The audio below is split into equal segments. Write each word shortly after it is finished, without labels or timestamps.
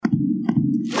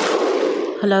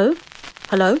Hello?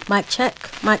 Hello? Mic check?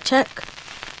 Mic check?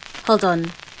 Hold on.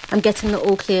 I'm getting the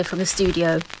all clear from the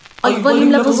studio. Are your volume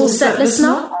levels all set, listener?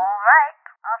 Alright,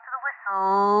 after the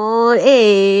whistle.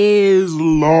 Is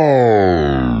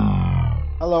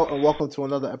long. Hello and welcome to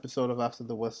another episode of After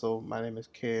the Whistle. My name is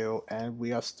KO and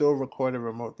we are still recording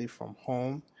remotely from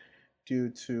home due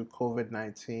to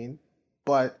COVID-19.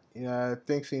 But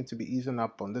things seem to be easing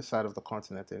up on this side of the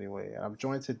continent anyway. And I'm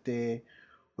joined today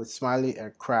with Smiley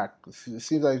and Crack. It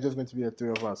seems like it's just going to be the three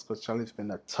of us because Charlie's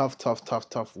been a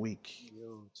tough week.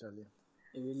 Yo, Charlie.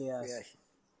 It really has.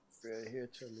 We're here,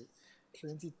 Charlie.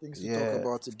 Plenty things to talk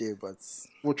about today, but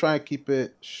we'll try and keep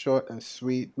it short and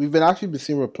sweet. We've been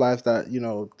seeing replies that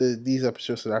these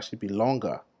episodes should actually be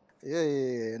longer.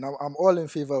 Yeah. And I'm all in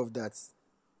favor of that.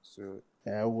 So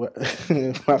yeah, we'll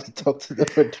have to talk to the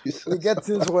producer. We get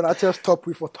things when I just talk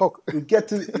with for talk. We get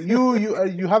to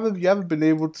you haven't been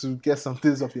able to get some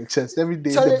things off your chest every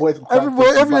day. Charlie, the boys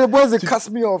every boys they cuss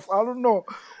me off. I don't know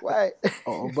why.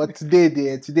 But today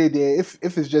if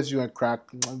it's just you and Crack,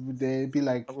 they'd be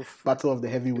like battle of the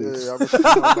heavyweights.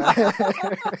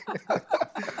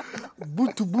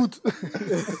 Boot to boot.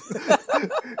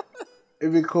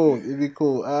 It'd be cool.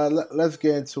 Let's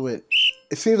get into it.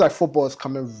 It seems like football is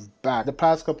coming back. The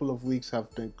past couple of weeks have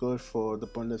been good for the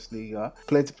Bundesliga.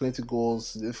 Plenty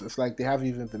goals. It's like they haven't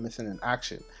even been missing in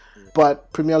action. Yeah.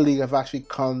 But Premier League have actually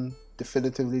come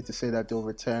definitively to say that they'll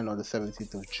return on the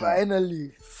 17th of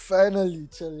June. Finally,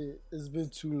 Charlie. It's been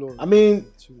too long. I mean,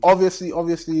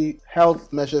 obviously,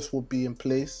 health measures will be in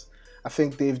place. I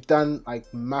think they've done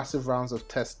like massive rounds of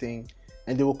testing,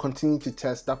 and they will continue to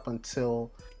test up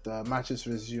until the matches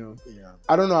resume. Yeah.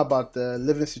 I don't know about the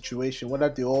living situation, whether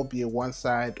they all be at one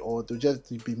side or they'll just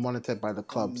be monitored by the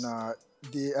clubs. Nah,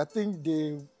 I think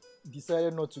they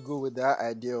decided not to go with that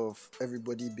idea of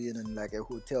everybody being in like a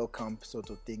hotel camp sort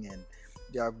of thing, and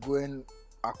they are going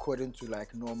according to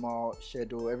like normal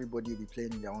schedule. Everybody will be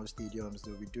playing in their own stadiums.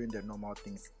 They'll be doing their normal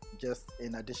things, just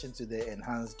in addition to the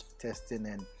enhanced testing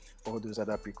and all those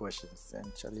other precautions.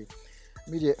 And Charlie,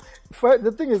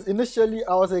 the thing is, initially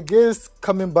I was against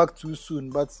coming back too soon,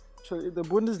 but the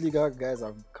Bundesliga guys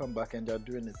have come back and they're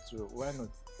doing it, so why not?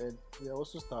 And we are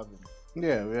also starving.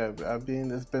 Yeah. I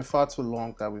mean, it's been far too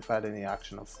long that we've had any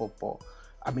action of football.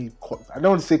 I mean, I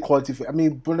don't want to say quality. I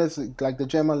mean, Bundesliga, like the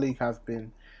German league, have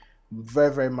been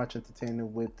very, very much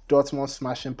entertaining with Dortmund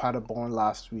smashing Paderborn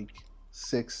last week,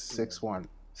 6-1.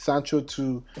 Sancho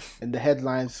too in the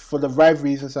headlines for the right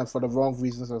reasons and for the wrong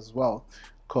reasons as well.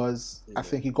 Because I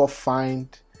think he got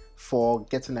fined for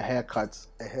getting a haircut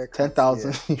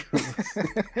 10,000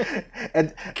 euros,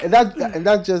 and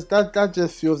that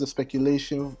just fuels the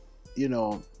speculation,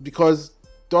 because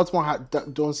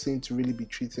Dortmund don't seem to really be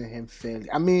treating him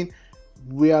fairly. I mean,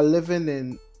 we are living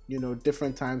in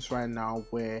different times right now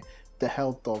where the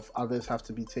health of others have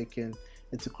to be taken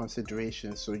into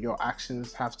consideration, so your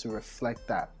actions have to reflect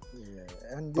that. Yeah,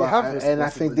 and they have responsibilities. And I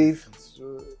think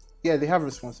they have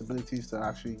responsibilities to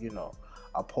actually,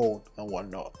 uphold and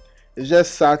whatnot. It's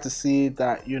just sad to see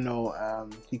that,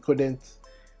 he couldn't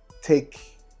take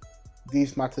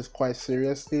these matters quite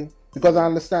seriously. Because I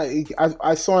understand,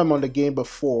 I saw him on the game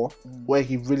before where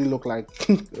he really looked like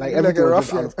everything was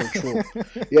just out of control.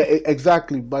 Yeah,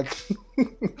 exactly. But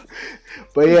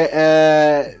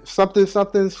something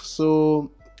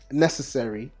so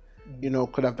necessary,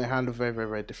 could have been handled very, very,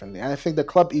 very differently. And I think the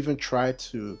club even tried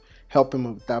to help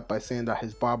him with that by saying that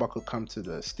his barber could come to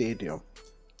the stadium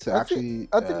to I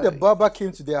think the barber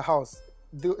came to their house.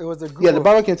 It was a group. Yeah, the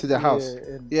barber came to their house.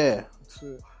 Yeah.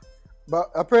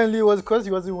 But apparently it was because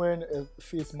he wasn't wearing a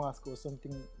face mask or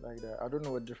something like that. I don't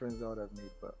know what difference that would have made,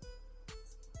 but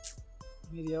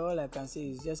maybe all I can say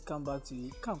is just come back to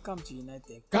come to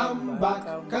United. Come back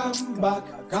to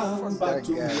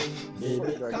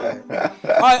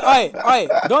Oi!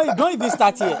 Don't even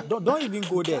start here. Don't even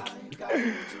go there.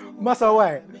 Massa,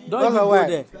 why? Don't even go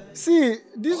there. See,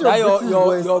 these are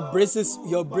your braces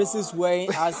wearing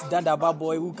as Dandaba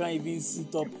boy who can't even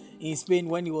sit up in Spain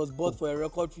when he was bought for a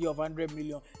record fee of 100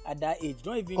 million at that age.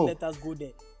 Don't even let us go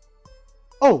there.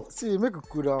 Oh, see, make it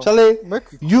cool down. Charlie,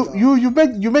 you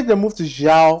make the move to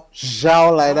Zhao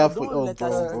like that for bro.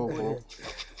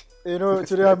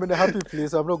 Today I'm in a happy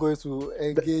place. I'm not going to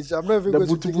engage. I'm not even going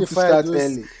to dignify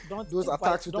those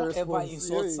attacks with the response. Don't ever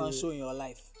insult Sancho in your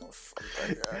life.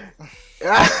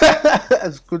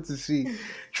 It's good to see.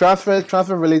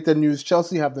 Transfer related news.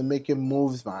 Chelsea have been making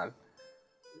moves, man.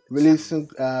 Releasing,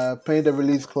 paying the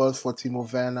release clause for Timo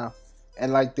Werner,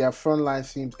 and like their front line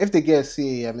seems, if they get a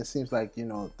CAM, it seems like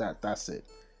that's it.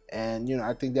 And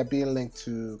I think they're being linked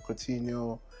to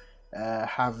Coutinho,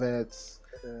 Havertz,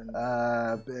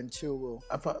 Ben Chilwell.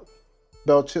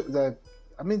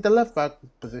 the left back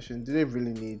position, do they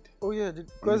really need? Oh yeah,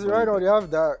 because right now they have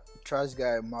that trash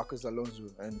guy Marcus Alonso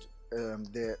and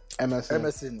the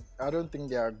Emerson. I don't think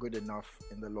they are good enough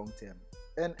in the long term.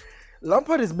 And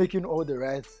Lampard is making all the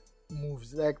right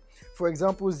moves. Like, for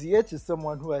example, Ziyech is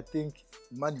someone who I think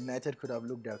Man United could have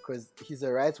looked at because he's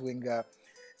a right winger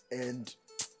and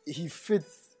he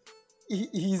fits.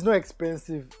 He's not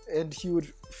expensive and he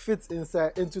would fit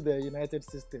into the United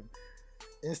system.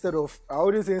 I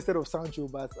wouldn't say instead of Sancho,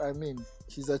 but I mean,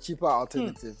 he's a cheaper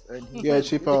alternative. And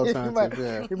cheaper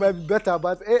alternative. He might be better,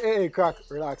 but hey, crack,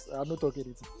 relax. I'm not talking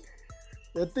anything.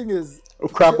 The thing is,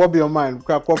 crack, what be your mind?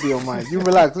 You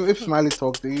relax. If Smiley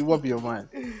talks to you, what be your mind?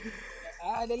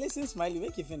 The listen, Smiley,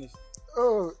 make it finish.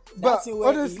 Oh, but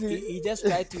honestly, he just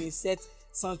tried to insert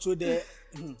Sancho there.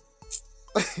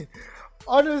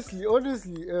 honestly,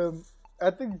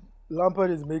 I think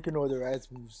Lampard is making all the right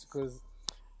moves because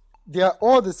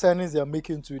all the signings they are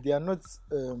making too. They are not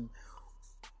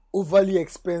overly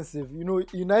expensive. You know,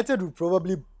 United would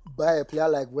probably buy a player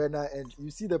like Werner, and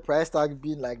you see the price tag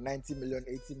being like 90 million,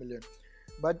 80 million.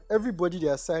 But everybody they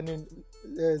are signing,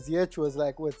 Ziyech was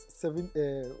like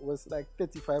was like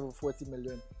 35 or 40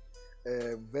 million.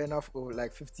 Werner for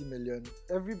like 50 million.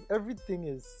 Everything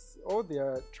is, all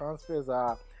their transfers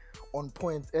are on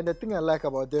point. And the thing I like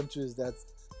about them too is that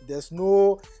there's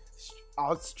no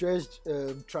outstretched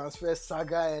transfer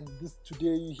saga, and this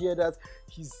today you hear that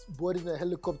he's boarding a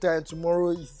helicopter and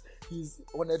tomorrow he's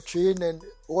on a train, and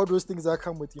all those things that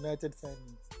come with United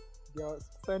signings. Their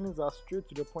signings are straight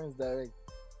to the points, direct.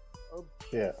 I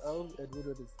hope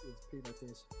Eduardo is paying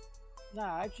attention.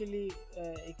 Nah, actually,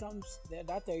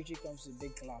 that territory comes with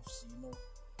big clubs. You know,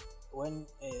 when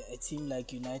a team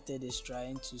like United is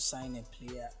trying to sign a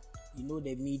player, you know,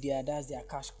 the media, that's their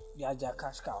cash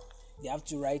cow. They have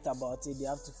to write about it. They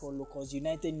have to follow because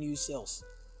United news sells.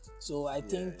 So I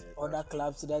think other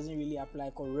clubs, it doesn't really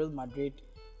apply. Because Real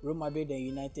Madrid and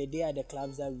United, they are the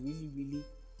clubs that really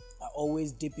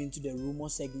always dip into the rumor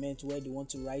segment where they want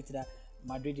to write that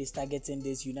Madrid is targeting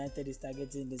this, United is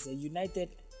targeting this. And United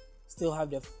still have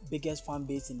the biggest fan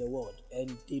base in the world,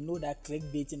 and they know that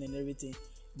clickbaiting and everything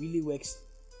really works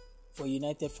for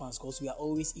United fans because we are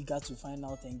always eager to find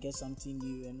out and get something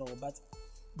new and all. But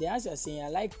the answer is saying I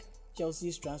like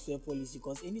Chelsea's transfer policy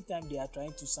because anytime they are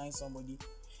trying to sign somebody,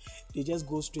 they just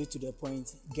go straight to the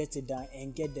point, get it done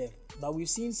and get there. But we've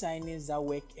seen signings that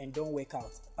work and don't work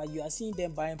out. But you are seeing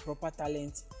them buying proper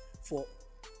talent for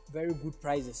very good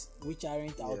prices, which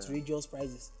aren't outrageous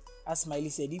prices. As Smiley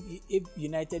said, if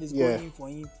United is going for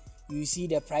him, you see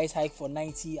the price hike for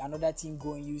 90, another team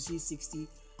going, you see 60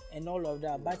 and all of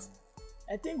that. But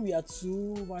I think we are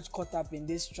too much caught up in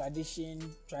this tradition,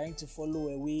 trying to follow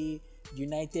a way,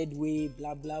 United way,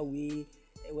 blah blah way,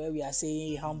 where we are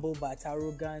saying humble but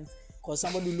arrogant. Because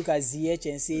somebody look at Ziyech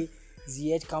and say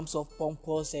Ziyech comes off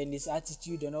pompous and his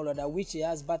attitude and all of that, which he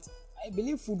has. But I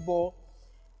believe football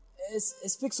it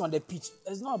speaks on the pitch.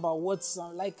 It's not about what's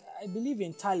like. I believe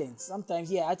in talent.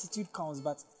 Sometimes, attitude counts,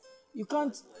 but you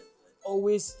can't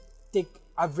always take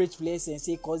average players and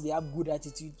say because they have good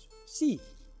attitude. See,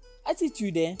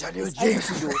 attitude then,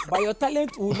 but your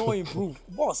talent will not improve.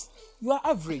 Boss, you are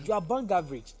average. You are bang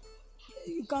average.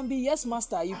 You can be yes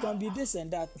master. You can be this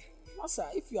and that. Master,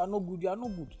 if you are not good, you are not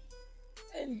good.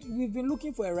 And we've been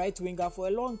looking for a right winger for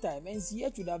a long time, and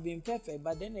Ziyech would have been perfect.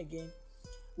 But then again,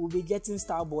 we'll be getting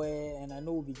Starboy, and I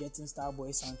know we'll be getting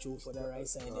Starboy Sancho for the right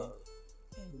side,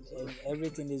 and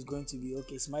everything is going to be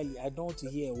okay. Smiley, I don't want to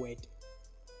hear a word.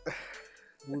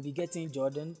 We'll be getting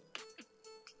Jordan.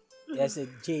 There's a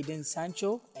Jadon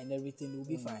Sancho, and everything will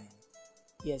be fine.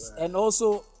 Yes, and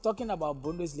also talking about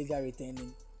Bundesliga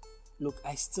returning. Look,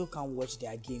 I still can't watch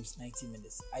their games 90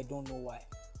 minutes. I don't know why.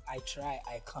 I try,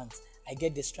 I can't. I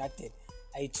get distracted.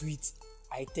 I tweet,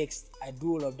 I text, I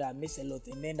do all of that, miss a lot,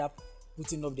 and end up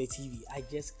putting up the TV. I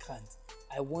just can't.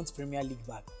 I want Premier League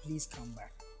back. Please come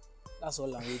back. That's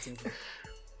all I'm waiting for.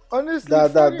 Honestly,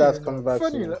 that's coming back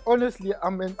soon. Honestly,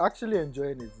 I'm actually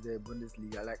enjoying it, the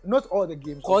Bundesliga. Like, not all the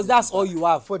games. Because that's all you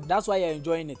have. That's why you're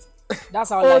enjoying it. That's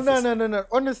how life is. No.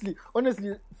 Honestly,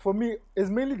 for me, it's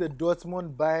mainly the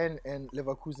Dortmund, Bayern, and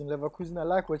Leverkusen. I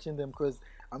like watching them because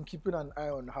I'm keeping an eye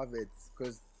on Havertz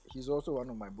because he's also one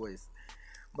of my boys.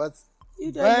 But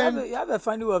you have a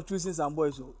funny way of choosing some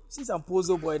boys. So. See some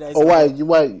Pozo boy that is. Oh, why? You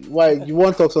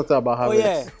want to talk something about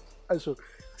Havertz? Oh, yeah. So,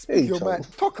 speak your mind.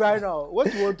 Talk right now.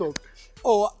 What you want to talk?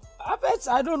 Oh, Havertz,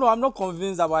 I don't know. I'm not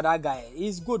convinced about that guy.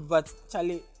 He's good, but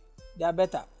Charlie, they are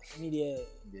better. I mean,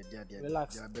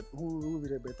 relax. Who will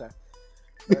be better?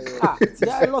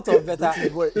 There are a lot of better. He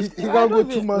can't go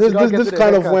 2 months This, without this getting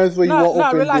kind a of haircut. ones where you want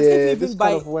open relax. there. If This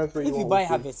kind of ones where you want buy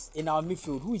open. Havertz in our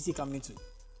midfield, who is he coming to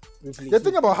replace? The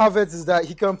thing about Havertz is that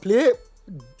he can play.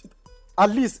 At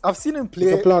least I've seen him play.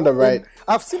 He can play on the right.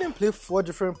 I've seen him play 4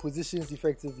 different positions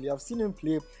effectively. I've seen him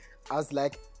play as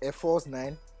like a false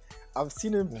 9. I've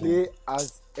seen him play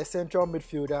as a central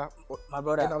midfielder. My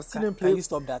brother, and I've seen him play. Can you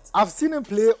stop that? I've seen him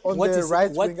play on the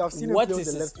right what, wing. I've seen him what play on is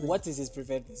the his, left wing. What is his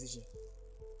preferred position?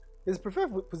 His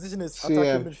preferred position is CM.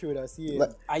 attacking midfielder. CM.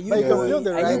 Like- Are you But he can play going? on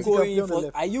the right, Are he you can going play on the for?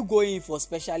 left. Are you going for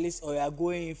specialist or you are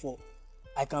going for?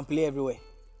 I can play everywhere.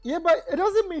 Yeah, but it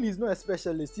doesn't mean he's not a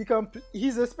specialist.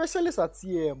 He's a specialist at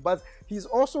CM, but he's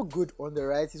also good on the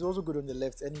right. He's also good on the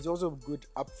left, and he's also good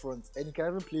up front. And he can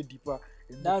even play deeper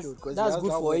in That's midfield. 'cause he that's has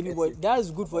good that for work anybody. ethic. That's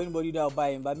good for anybody that will buy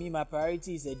him. But me, my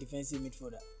priority is a defensive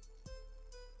midfielder.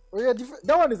 Oh yeah,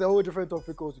 that one is a whole different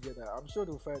topic altogether. I'm sure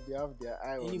they have their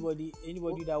eye on. Anybody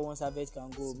that wants Havertz can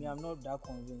go. Me, I'm not that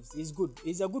convinced. He's good.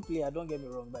 He's a good player. Don't get me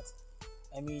wrong, but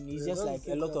I mean, he's just like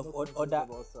a lot of other.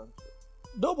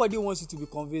 Nobody wants you to be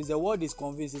convinced. The world is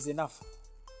convinced. It's enough.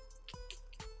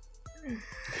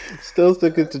 Still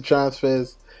sticking to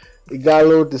transfers.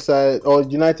 United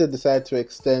decided to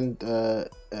extend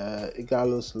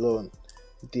Igalo's loan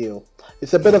deal.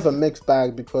 It's a bit of a mixed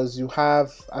bag because you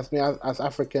have, as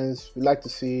Africans, we like to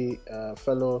see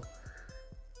fellow,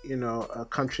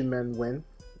 countrymen win.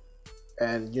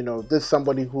 And, this is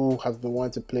somebody who has been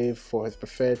wanting to play for his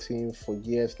preferred team for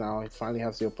years now. He finally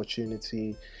has the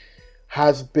opportunity.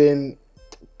 Has been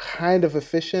kind of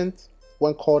efficient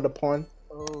when called upon.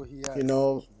 Oh, he has. He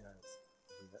has.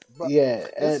 But yeah.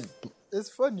 It's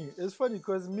funny. It's funny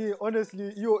because me,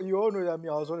 honestly, you all know that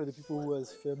I was one of the people who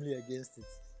was firmly against it.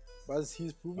 But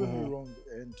he's proven me wrong,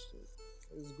 and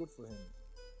it's good for him.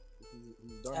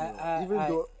 He's done well. Even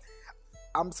though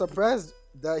I'm surprised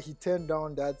that he turned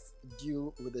down that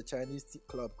deal with the Chinese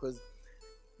club because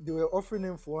they were offering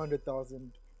him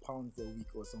 £400,000 a week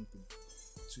or something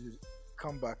to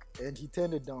come back, and he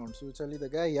turned it down. So Charlie, the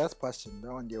guy, he has passion.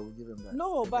 That one, they will give him that.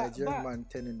 No, the but Nigerian man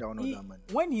turning down all that money.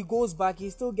 When he goes back,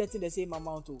 he's still getting the same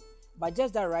amount too. But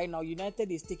just that right now, United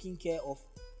is taking care of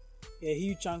a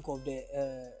huge chunk of the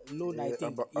loan. I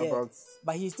think, about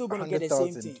but he's still going to get the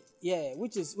same thing. Yeah,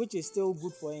 which is still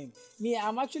good for him. Me,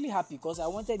 I'm actually happy because I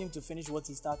wanted him to finish what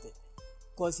he started.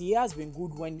 Because he has been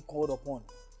good when called upon.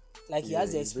 Like he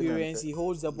has the experience, he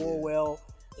holds the ball well.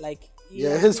 Like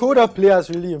his hold-up players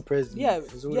really impressed me.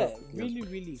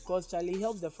 Really. Because Charlie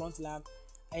helps the front line,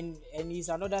 and he's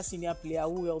another senior player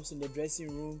who helps in the dressing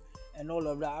room and all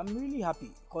of that. I'm really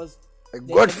happy because a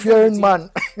God-fearing man.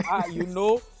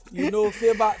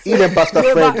 Favor. Even Pastor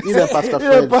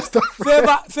Fred.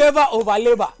 Favor over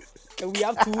labor. And we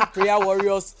have 2 prayer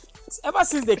warriors. Ever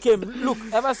since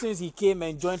he came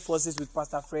and joined forces with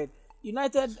Pastor Fred,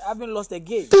 United haven't lost a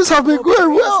game. Things have been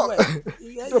going well.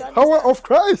 The power of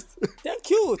Christ. Thank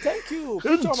you.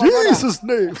 In Jesus'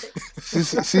 name.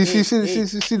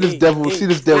 See this devil.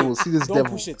 Don't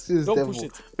push it.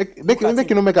 Make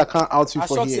you make account out you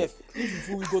for here. If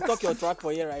we go talk your track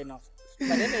for here right now.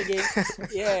 But then again,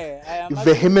 I am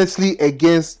vehemently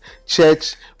against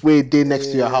church where they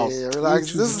next to your house.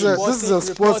 Relax. This is a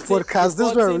sports podcast. This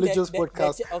is not a religious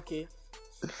podcast. Okay.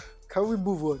 Can we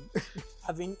move on?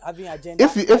 Having agenda.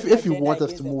 If you want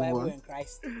us to move on,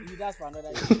 that's for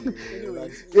another day.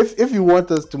 Anyways. if you want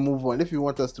us to move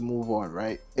on,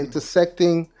 right?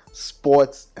 Intersecting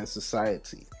sports and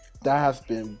society. That has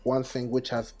been one thing which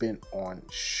has been on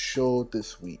show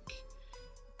this week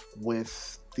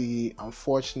with the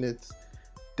unfortunate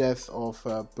death of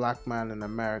a black man in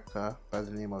America by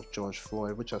the name of George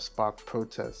Floyd, which has sparked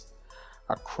protests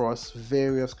across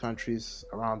various countries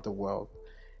around the world.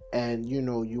 And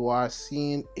you are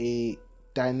seeing a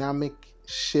dynamic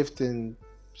shift in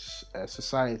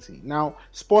society. Now,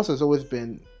 sports has always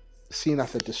been seen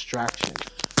as a distraction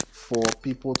for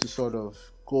people to sort of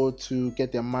go to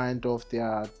get their mind off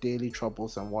their daily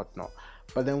troubles and whatnot.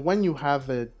 But then when you have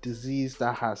a disease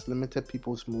that has limited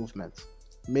people's movements,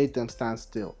 made them stand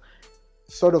still,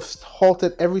 sort of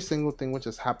halted every single thing which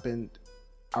has happened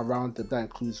around it, that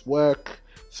includes work,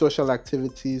 social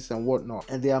activities and whatnot,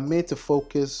 and they are made to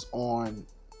focus on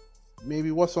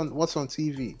maybe what's on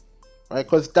TV, right?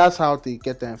 Because that's how they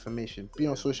get their information, be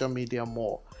on social media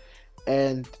more.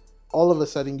 And all of a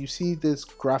sudden you see this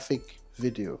graphic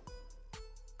video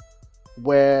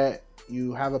where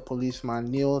you have a policeman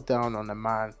kneel down on a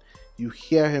man, you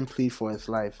hear him plead for his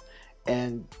life,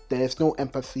 and there's no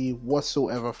empathy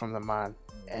whatsoever from the man,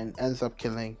 and ends up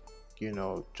killing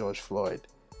George Floyd.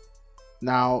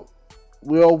 Now,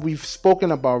 we've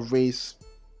spoken about race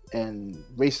and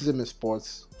racism in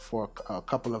sports for a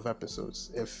couple of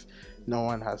episodes. If no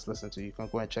one has listened to it, you can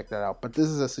go and check that out. But this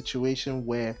is a situation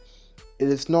where it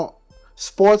is not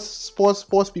sports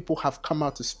people have come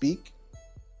out to speak.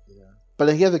 Yeah. But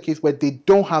then here's a case where they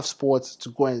don't have sports to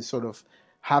go and sort of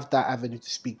have that avenue to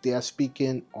speak. They are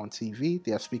speaking on TV,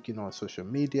 they are speaking on social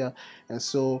media, and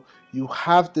so you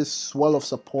have this swell of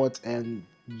support and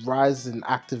rise in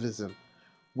activism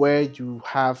where you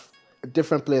have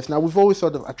different players. Now, we've always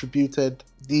sort of attributed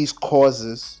these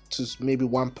causes to maybe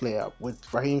one player,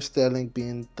 with Raheem Sterling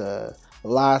being the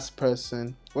last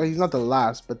person. Well, he's not the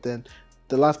last, but then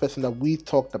the last person that we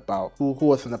talked about who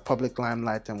was in the public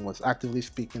limelight and was actively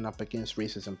speaking up against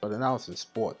racism, but then that was in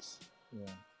sports. Yeah.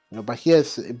 You know, but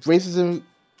here's racism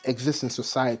exists in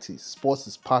society. Sports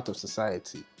is part of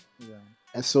society. Yeah.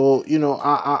 And so, you know,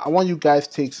 I want you guys'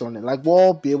 takes on it. Like, we'll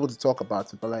all be able to talk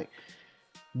about it, but like,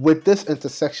 with this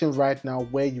intersection right now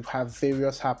where you have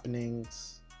various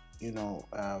happenings, you know,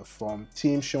 from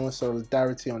teams showing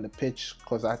solidarity on the pitch,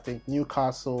 because I think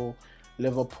Newcastle,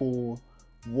 Liverpool,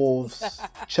 Wolves,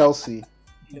 Chelsea.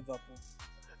 Liverpool.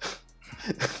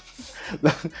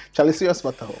 Chelsea or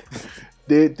Spataho.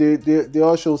 They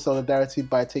all show solidarity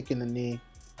by taking the knee,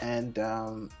 and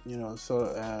you know,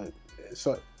 so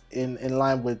in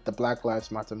line with the Black Lives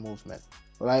Matter movement.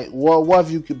 Like, what have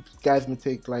you guys been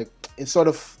in sort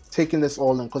of taking this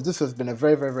all in? Because this has been a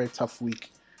very, very, very tough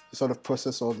week to sort of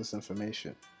process all this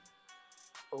information.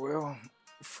 Well,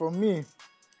 for me,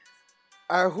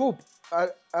 I'm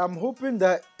hoping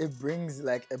that it brings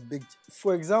like a big.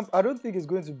 For example, I don't think it's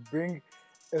going to bring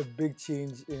a big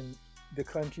change in the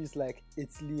countries like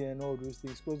Italy and all those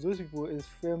things, because those people is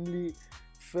firmly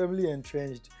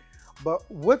entrenched. But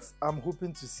what I'm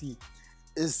hoping to see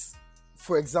is,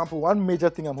 for example, one major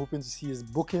thing I'm hoping to see is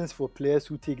bookings for players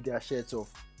who take their shirts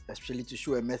off, especially to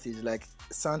show a message. Like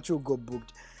Sancho got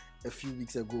booked a few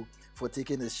weeks ago for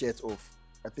taking his shirt off.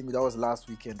 I think that was last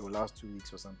weekend or last 2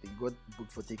 weeks or something. He got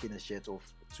booked for taking his shirt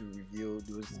off to reveal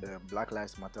those Black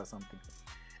Lives Matter something.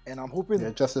 And I'm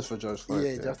hoping justice for George Floyd.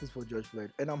 Yeah, justice for George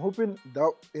Floyd. And I'm hoping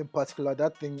that in particular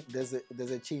that thing there's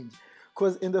a change,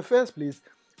 because in the first place,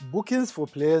 bookings for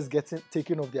players getting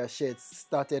taken off their shirts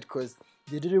started because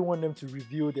they didn't want them to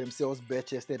reveal themselves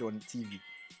bare-chested on TV,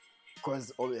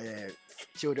 because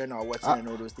children are watching and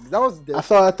all those things. That was I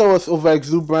thought it was over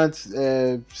exuberant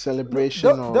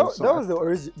celebration. That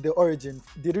was the origin.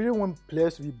 They didn't want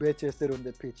players to be bare-chested on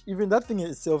the pitch. Even that thing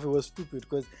in itself, it was stupid,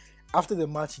 because after the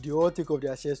match, they all take off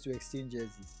their shirts to exchange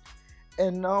jerseys.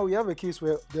 And now we have a case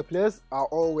where the players are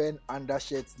all wearing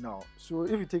undershirts now. So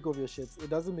if you take off your shirts, it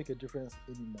doesn't make a difference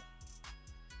anymore.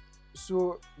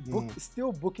 So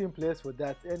still booking players for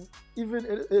that, and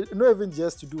even not even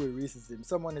just to do with racism.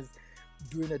 Someone is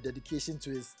doing a dedication to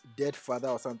his dead father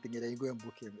or something, and then you go and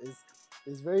book him.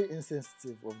 It's very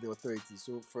insensitive of the authority.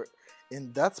 So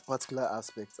in that particular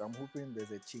aspect, I'm hoping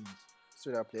there's a change so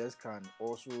that players can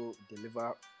also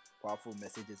deliver powerful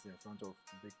messages in front of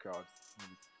big crowds.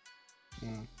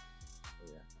 Yeah.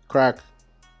 Crack.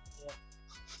 Yeah.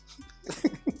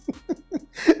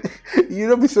 You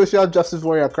don't be social justice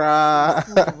warrior, crack.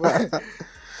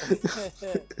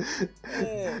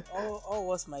 All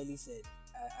what Smiley said,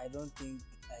 I don't think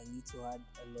I need to add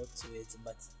a lot to it,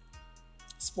 but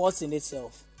sports in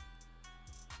itself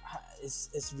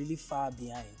is really far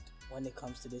behind when it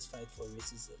comes to this fight for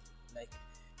racism. Like,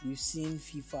 we've seen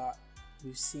FIFA.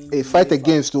 Hey, fight UEFA.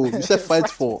 Against too. You said fight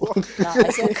for. Nah, I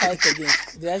said fight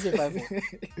against. Did I say fight for?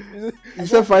 You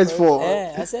said fight for.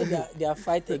 Yeah, I said they are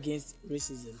fight against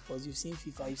racism, because you've seen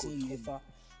FIFA, you've seen UEFA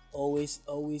always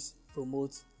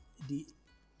promote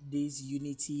this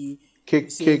unity, kick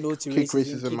no to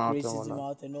racism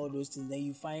out and all those things. Then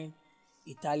you find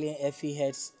Italian FA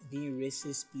heads being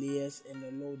racist players and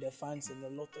a lot of the fans and a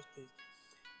lot of things.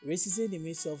 Racism in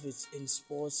itself in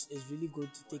sports is really going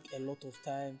to take a lot of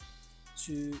time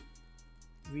to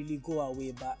really go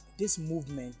away, but this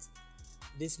movement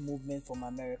from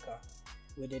America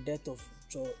with the death of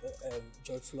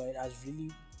George Floyd has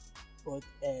really brought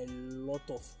a lot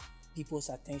of people's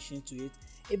attention to it.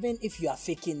 Even if you are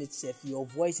faking itself, your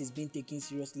voice is being taken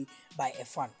seriously by a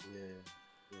fan.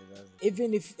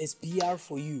 Even if it's PR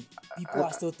for you, people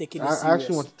are still taking it serious. I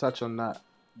actually want to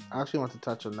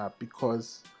touch on that.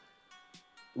 Because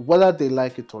whether they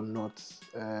like it or not,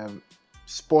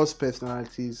 sports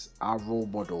personalities are role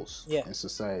models in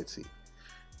society.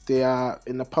 They are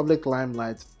in the public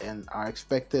limelight and are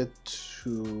expected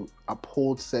to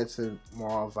uphold certain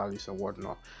moral values and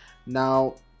whatnot.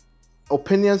 Now,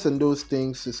 opinions and those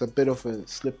things is a bit of a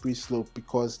slippery slope,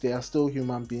 because they are still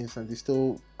human beings and they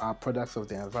still are products of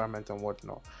the environment and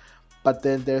whatnot. But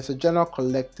then there's a general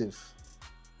collective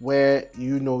where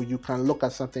you can look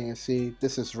at something and say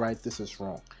this is right, this is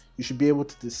wrong. You should be able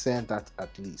to discern that at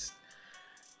least.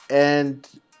 And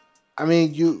I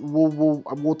mean,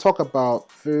 we'll talk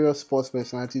about various sports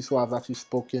personalities who have actually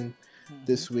spoken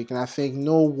this week, and I think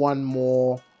no one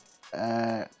more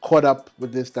caught up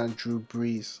with this than Drew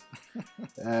Brees,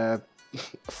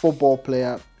 football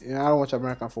player. I don't watch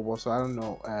American football, so I don't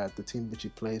know the team which he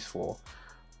plays for,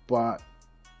 but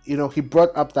he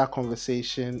brought up that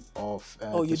conversation of.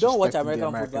 You don't watch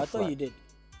American football? I thought you did.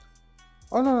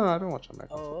 Oh no, I don't watch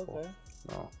American football. Okay.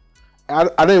 No.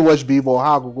 I don't watch b-ball.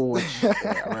 How I go watch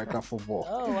American football?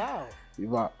 Oh wow!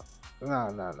 But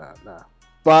nah.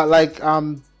 But like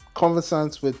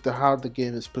conversant with how the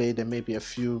game is played, there may be a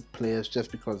few players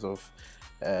just because of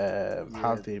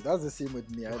how they. That's the same with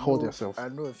me. Hold yourself. I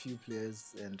know a few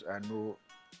players, and I know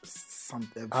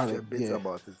a bit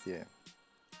about it. Yeah.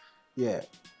 Yeah,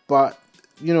 but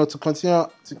to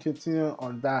continue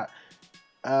on that,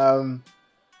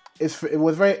 it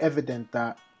was very evident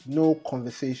that no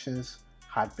conversations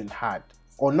had been had,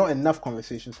 or not enough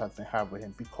conversations had been had with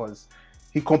him, because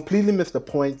he completely missed the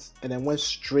point and then went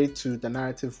straight to the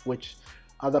narrative which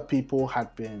other people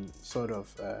had been sort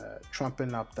of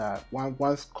trumping up, that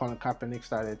once Colin Kaepernick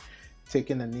started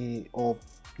taking a knee or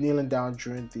kneeling down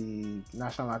during the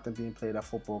national anthem being played at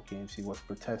football games, he was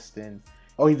protesting,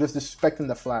 or he was disrespecting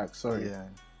the flag,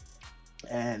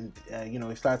 and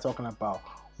he started talking about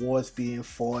wars being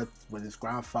fought with his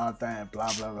grandfather and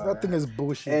blah blah blah. That thing is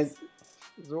bullshit. And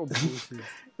it's all bullshit.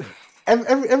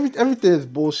 everything is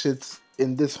bullshit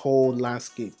in this whole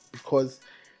landscape, because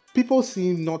people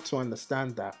seem not to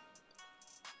understand that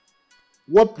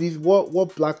what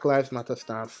Black Lives Matter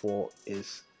stand for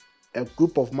is a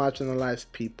group of marginalized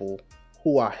people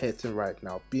who are hurting right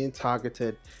now, being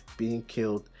targeted, being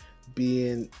killed,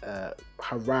 being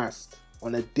harassed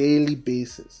on a daily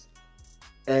basis.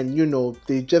 And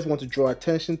they just want to draw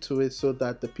attention to it so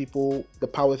that the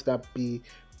powers that be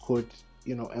could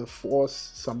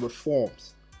enforce some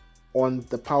reforms on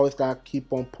the powers that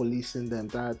keep on policing them.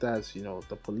 That's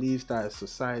the police, that is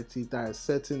society, that is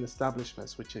certain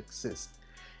establishments which exist.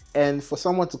 And for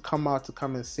someone to come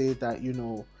and say that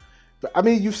I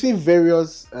mean, you've seen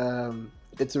various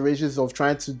iterations of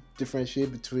trying to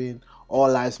differentiate between all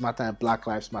lives matter and Black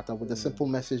Lives Matter, with the simple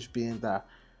message being that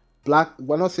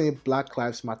we're not saying Black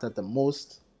Lives Matter the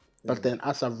most, but then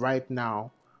as of right now,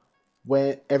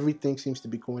 where everything seems to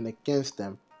be going against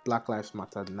them, Black Lives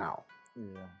Matter now.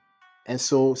 Yeah. And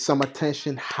so some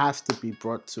attention has to be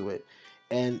brought to it.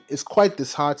 And it's quite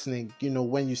disheartening,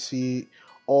 when you see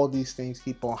all these things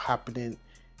keep on happening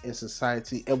in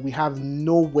society and we have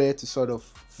nowhere to sort of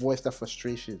voice that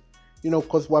frustration.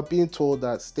 Because we're being told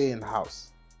that stay in the house.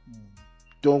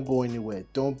 Don't go anywhere.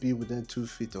 Don't be within 2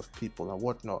 feet of people and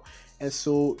whatnot. And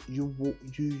so you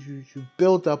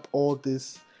build up all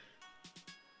this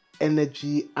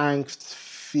energy, angst,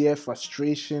 fear,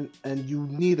 frustration, and you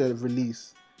need a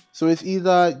release. So it's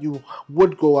either you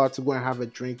would go out to go and have a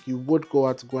drink, you would go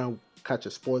out to go and catch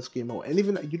a sports game, and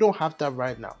even you don't have that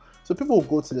right now. So people will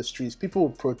go to the streets, people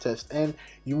will protest, and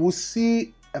you will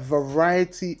see a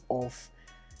variety of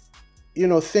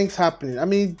things happening. I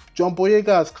mean, John Boyega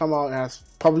has come out and has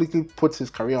publicly put his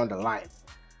career on the line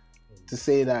to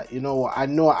say that, I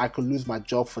know I could lose my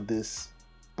job for this,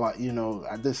 but,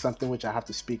 this is something which I have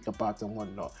to speak about and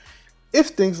whatnot. If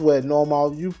things were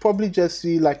normal, you probably just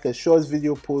see like a short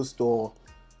video post or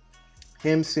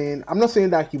him saying, I'm not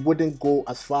saying that he wouldn't go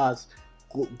as far as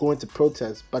going to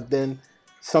protest, but then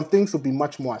some things would be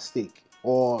much more at stake,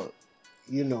 or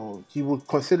he would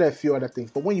consider a few other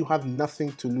things. But when you have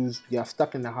nothing to lose, you're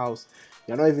stuck in the house,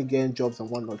 you're not even getting jobs and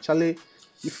whatnot, Charlie,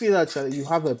 you feel that you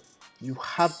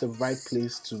have the right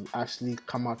place to actually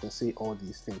come out and say all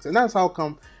these things. And that's how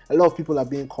come a lot of people are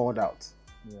being called out.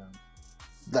 Yeah.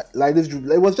 Like this,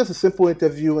 it was just a simple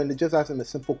interview and they just asked him a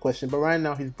simple question. But right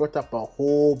now he's brought up a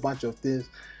whole bunch of things.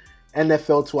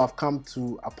 NFL to have come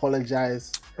to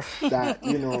apologize that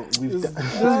we've done.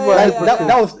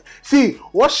 That was, see,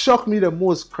 what shocked me the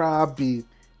most, Krabby,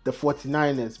 the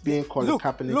 49ers being Colin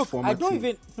Kaepernick's former team. I don't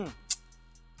even.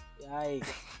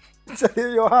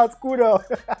 Your heart's cool down.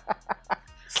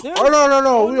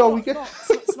 Oh no. We get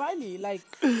Smiley, like.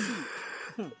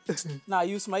 Nah,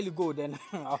 you Smiley go then.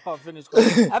 I'll finish. I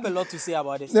have a lot to say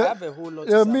about this. I have a whole lot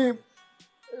to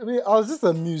say. I was just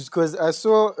amused because I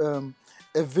saw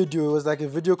a video. It was like a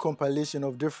video compilation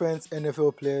of different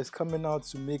NFL players coming out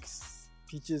to make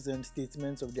speeches and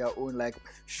statements of their own, like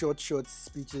short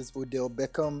speeches. Odell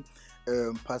Beckham,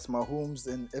 Pat Mahomes,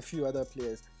 and a few other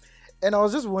players. And I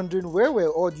was just wondering, where were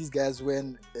all these guys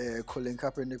when Colin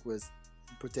Kaepernick was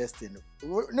protesting.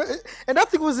 No, and that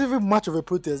thing wasn't even much of a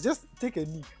protest. Just take a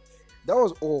knee. That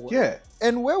was all. Yeah.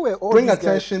 And where were all Bring these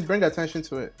attention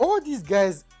to it. All these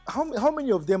guys, how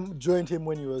many of them joined him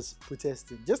when he was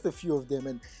protesting? Just a few of them,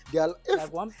 and they are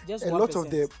if just a 1%. lot of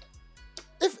them,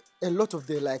 if a lot of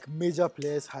the like major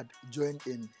players had joined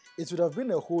in, it would have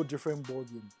been a whole different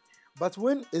ballgame. But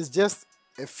when it's just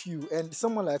a few, and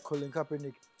someone like Colin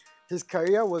Kaepernick, his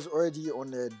career was already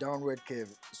on a downward curve,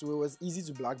 so it was easy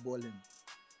to blackball him.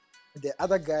 The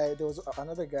other guy, there was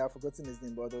another guy, I've forgotten his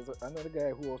name, but there was another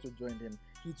guy who also joined him.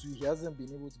 He hasn't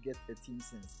been able to get a team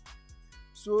since.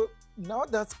 So now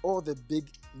that all the big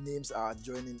names are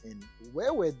joining in,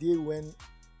 where were they when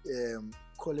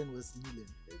Colin was kneeling?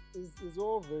 It's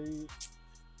all very...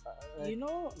 with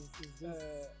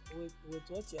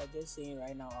what you are just saying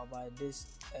right now about this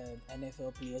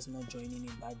NFL players not joining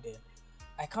in back then,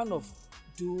 I kind of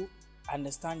do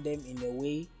understand them in a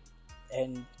way,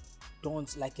 and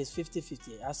don't like it's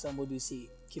 50-50. As somebody say,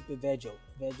 keep it Virgil.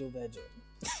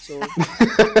 So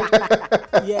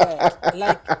yeah,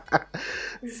 like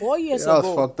 4 years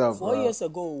years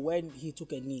ago when he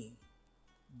took a knee,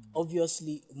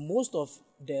 obviously most of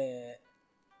the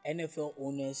NFL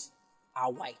owners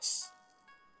are whites.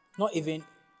 Not even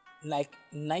like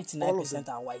 99%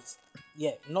 are white.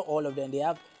 Yeah, not all of them. They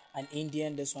have an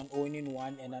Indian, this one owning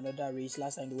one, and another race.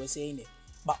 Last time they were saying it,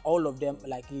 but all of them,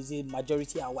 like you say,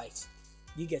 majority are white.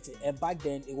 You get it. And back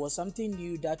then, it was something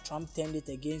new that Trump turned it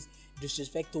against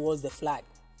disrespect towards the flag.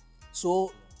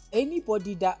 So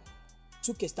anybody that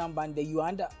took a stand ban, there you are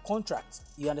under contract.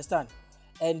 You understand?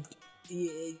 And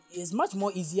it's much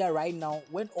more easier right now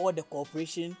when all the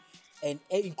corporation and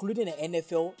including the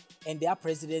NFL and their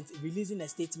president releasing a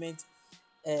statement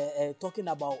talking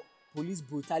about police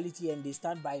brutality and they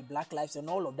stand by Black lives and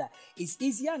all of that. It's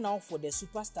easier now for the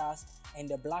superstars and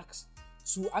the blacks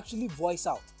to actually voice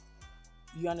out.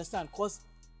 You understand? Because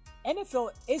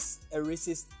NFL is a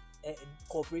racist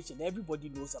corporation. Everybody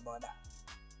knows about that.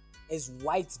 It's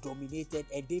white dominated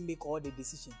and they make all the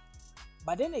decisions.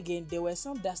 But then again, there were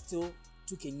some that still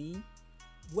took a knee,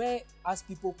 where as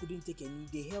people couldn't take a knee,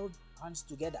 they held hands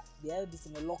together. They held this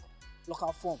in a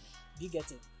local form. Do you get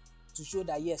it? To show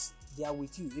that yes, they are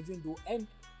with you, even though. And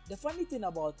the funny thing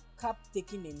about Cap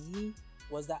taking a knee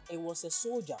was that it was a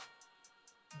soldier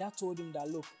that told him that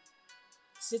look,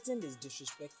 sitting is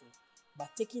disrespectful, but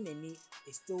taking a knee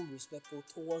is still respectful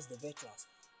towards the veterans.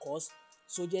 Because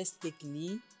soldiers take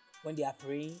knee when they are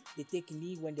praying, they take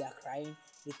knee when they are crying,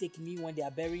 they take knee when they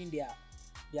are burying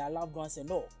their loved ones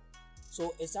and all.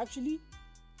 So it's actually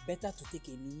better to take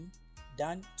a knee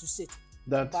than to sit.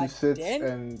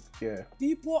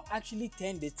 People actually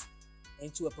turned it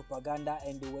into a propaganda,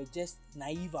 and they were just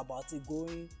naive about it,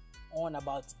 going on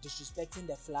about disrespecting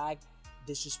the flag,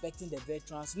 disrespecting the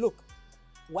veterans. Look,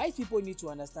 white people need to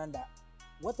understand that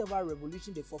whatever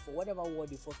revolution they fought for, whatever war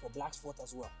they fought for, blacks fought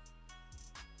as well.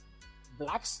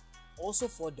 Blacks also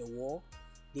fought the war.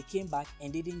 They came back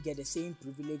and they didn't get the same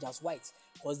privilege as whites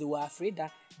because they were afraid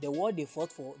that the war they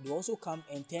fought for, they also come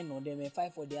and turn on them and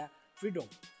fight for their freedom.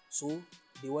 So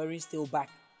they weren't still back.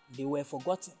 They were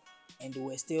forgotten and they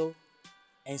were still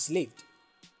enslaved.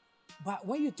 But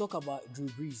when you talk about Drew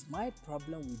Brees, my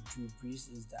problem with Drew Brees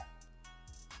is that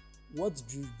what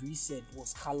Drew Brees said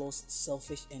was callous,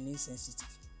 selfish, and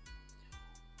insensitive.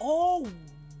 All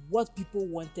what people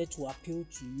wanted to appeal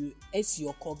to you is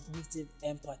your cognitive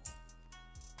empathy.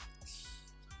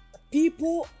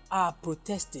 People are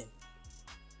protesting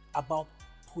about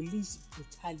police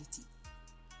brutality,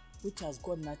 which has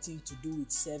got nothing to do with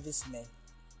servicemen,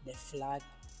 the flag,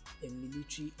 the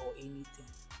military, or anything.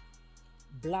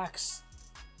 Blacks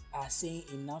are saying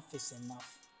enough is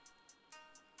enough.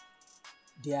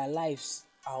 Their lives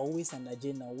are always under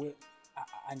danger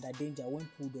when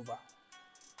pulled over.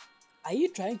 Are you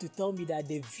trying to tell me that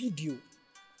the video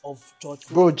of George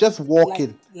Floyd, bro, just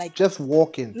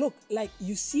walking, look, like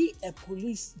you see a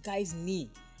police guy's knee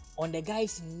on the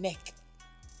guy's neck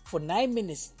for 9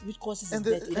 minutes, which causes his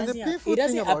death. It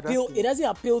doesn't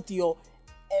appeal to your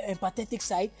empathetic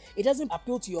side. It doesn't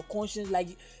appeal to your conscience,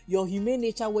 like your humane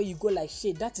nature, where you go like,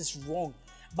 shit, that is wrong.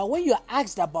 But when you are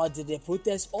asked about the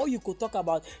protest, all you could talk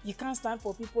about, you can't stand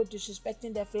for people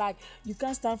disrespecting the flag, you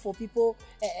can't stand for people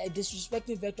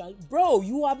disrespecting veterans. Bro,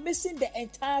 you are missing the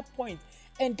entire point.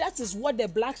 And that is what the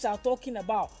blacks are talking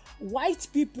about. White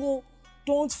people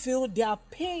don't feel their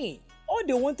pain. All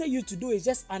they wanted you to do is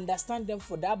just understand them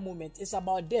for that moment. It's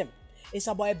about them. It's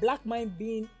about a black man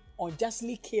being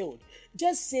unjustly killed.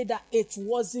 Just say that it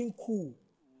wasn't cool.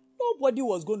 Nobody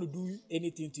was going to do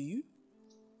anything to you.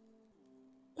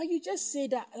 But you just say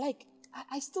that, like,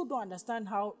 I still don't understand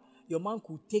how your man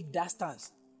could take that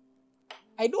stance.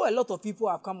 I know a lot of people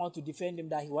have come out to defend him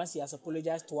that he has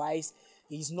apologized twice.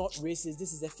 He's not racist.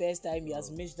 This is the first time he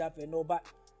has messed up and all. But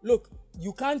look,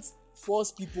 you can't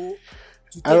force people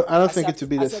to. I don't think it to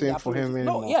be the same for him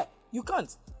anymore. No, yeah, you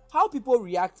can't. How people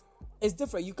react is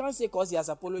different. You can't say because he has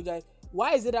apologized.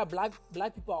 Why is it that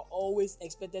black people are always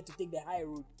expected to take the high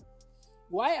road?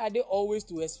 Why are they always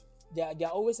they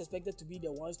are always expected to be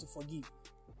the ones to forgive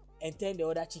and turn the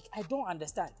other cheek? I don't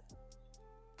understand.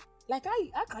 Like,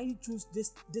 how can you choose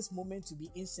this moment to be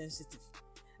insensitive?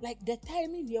 Like, the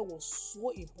timing here was so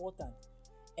important,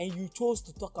 and you chose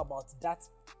to talk about that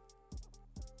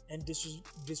and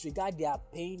disregard their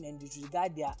pain and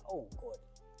disregard their, oh God,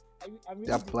 I'm really,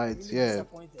 their plight, really yeah.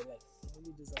 disappointed. Like, I'm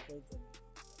really disappointed.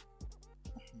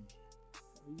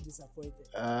 I'm really disappointed.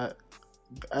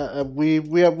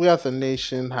 We as a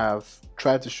nation have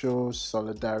tried to show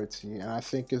solidarity, and I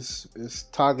think it's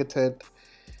targeted,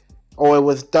 or it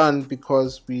was done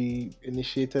because we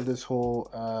initiated this whole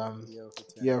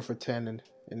Year for 10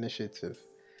 initiative.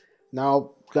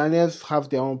 Now, Ghanaians have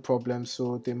their own problems,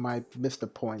 so they might miss the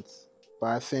points. But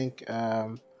I think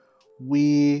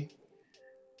we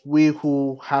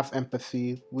who have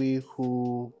empathy,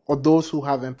 those who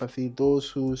have empathy, those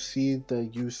who see the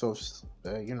use of,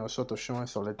 sort of showing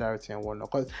solidarity and whatnot.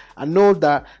 Because I know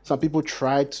that some people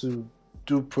try to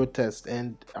do protest,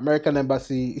 and American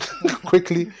Embassy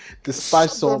quickly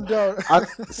dispatched some. I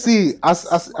see a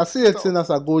thing as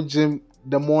I go gym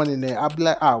the morning there. I'll be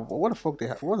like, what the fuck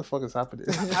is happening?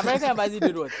 American Embassy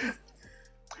did what?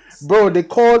 Bro, they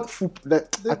called.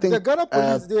 The Ghana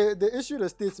police they issued a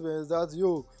statement that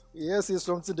yes, it's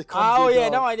something they can't do. Oh yeah,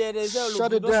 that one they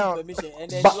shut it down.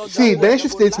 But see, they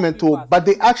issued statement too, but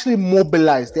they actually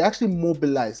mobilized.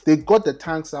 They got the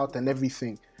tanks out and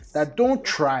everything. That don't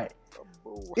try.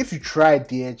 If you try,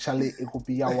 dear Charlie, it could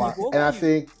be yawa. And I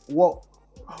think what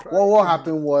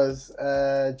happened was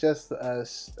just a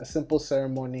simple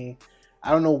ceremony. I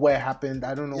don't know where it happened.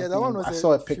 I don't know. Yeah, that one was I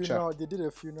saw a picture. Funeral. They did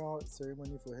a funeral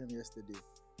ceremony for him yesterday,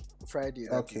 Friday.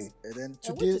 Okay. And then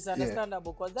which is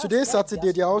understandable because today's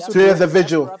Saturday. They are also today's a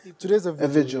vigil. Today's a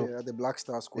vigil at the Black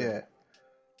Star Square.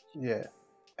 Yeah.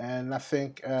 And I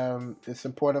think it's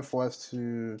important for us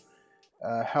to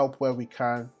help where we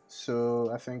can. So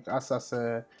I think us as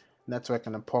a network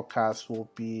and a podcast will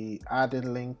be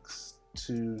adding links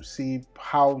to see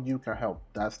how you can help.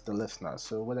 That's the listener.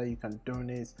 So whether you can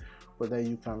donate, whether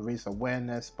you can raise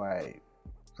awareness by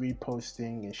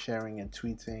reposting and sharing and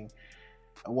tweeting,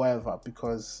 whatever.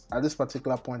 Because at this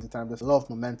particular point in time, there's a lot of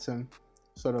momentum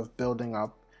sort of building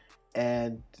up,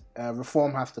 and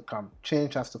reform has to come.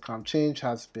 Change has to come. Change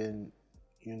has been,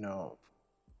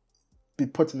 be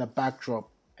put in a backdrop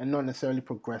and not necessarily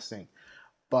progressing.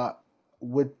 But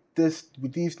with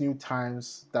these new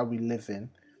times that we live in,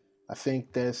 I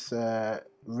think there's a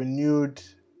renewed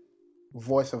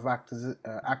voice of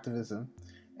activism,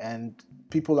 and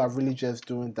people are really just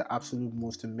doing the absolute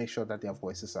most to make sure that their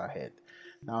voices are heard.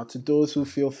 Now, to those who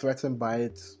feel threatened by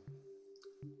it,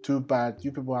 too bad.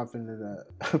 You people have been in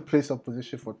a place of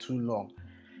position for too long,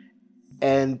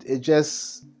 and it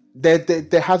just there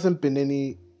hasn't been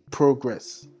any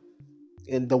progress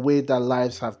in the way that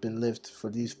lives have been lived for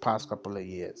these past couple of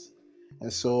years.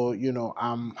 And so,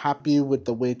 I'm happy with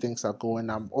the way things are going.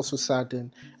 I'm also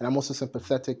saddened, and I'm also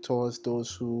sympathetic towards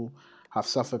those who have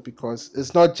suffered, because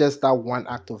it's not just that one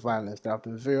act of violence. There have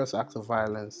been various acts of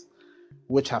violence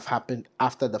which have happened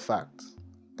after the fact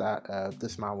that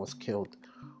this man was killed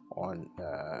on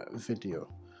video.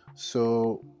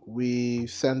 So we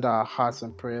send our hearts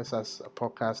and prayers as a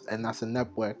podcast and as a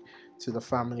network to the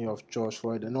family of George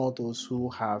Floyd and all those who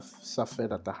have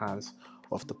suffered at the hands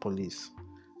of the police.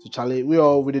 So Charlie,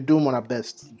 we did do our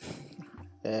best.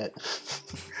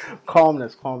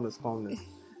 Calmness. Charlie,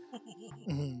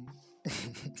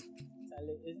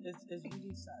 it's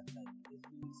really sad. Like, it's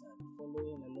really sad.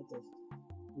 Following a lot of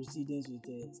proceedings with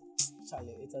it,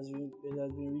 Charlie, it has been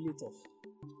really tough.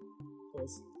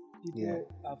 Because people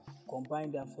have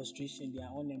combined their frustration, their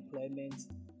unemployment,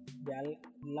 their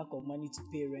lack of money to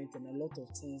pay rent, and a lot of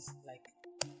things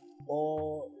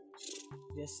or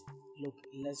just look,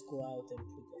 let's go out and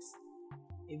protest.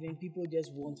 Even people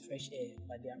just want fresh air,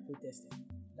 but they are protesting.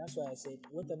 That's why I said,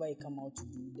 whatever you come out to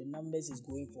do, the numbers is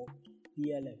going for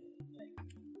BLM. Like,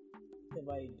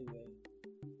 whatever you do,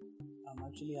 I'm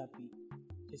actually happy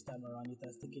this time around. It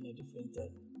has taken a different turn.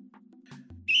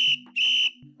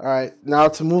 All right, now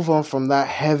to move on from that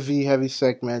heavy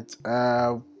segment,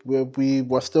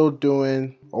 we're still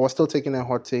taking in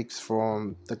hot takes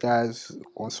from the guys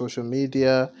on social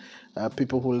media,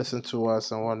 people who listen to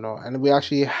us and whatnot. And we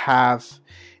actually have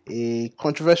a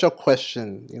controversial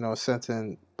question, sent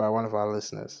in by one of our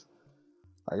listeners.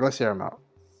 Like, let's hear him out.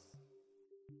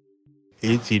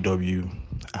 ATW,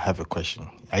 I have a question.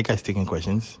 Are you guys taking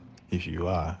questions? If you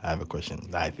are, I have a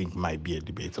question that I think might be a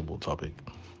debatable topic.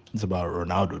 It's about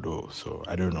Ronaldo, though, so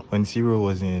I don't know. When Ciro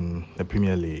was in the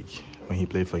Premier League, when he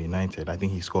played for United, I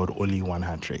think he scored only one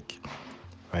hat-trick,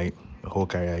 right? The whole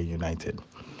career at United.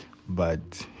 But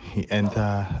he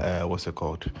entered, what's it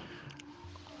called?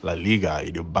 La Liga,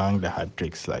 he banged the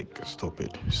hat-tricks like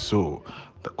stupid. So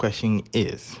the question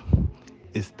is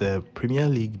the Premier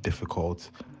League difficult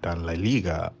than La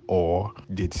Liga, or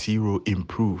did Ciro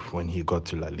improve when he got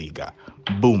to La Liga?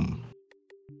 Boom.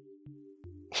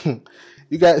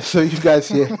 You guys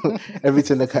hear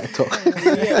everything the guy talk.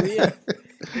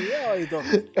 Yeah, how you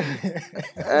talking?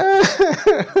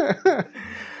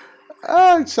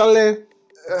 Charlie.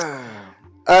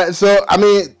 So, I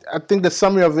mean, I think the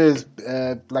summary of it is,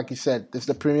 like you said, is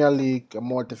the Premier League a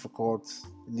more difficult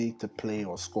league to play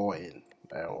or score in?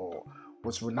 Or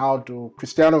was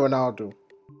Cristiano Ronaldo,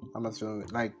 I'm assuming,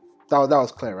 like, that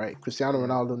was clear, right? Cristiano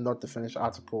Ronaldo, not the finished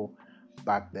article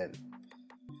back then.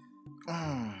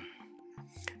 I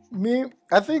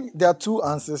think there are two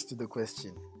answers to the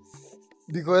question.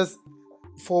 Because,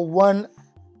 for one,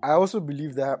 I also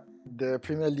believe that the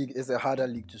Premier League is a harder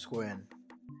league to score in.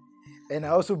 And I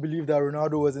also believe that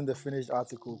Ronaldo wasn't the finished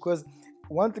article. Because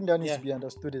one thing that needs to be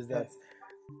understood is that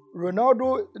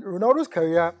Ronaldo's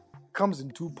career comes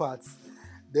in two parts.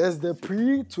 There's the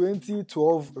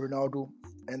pre-2012 Ronaldo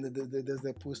and there's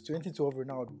the post-2012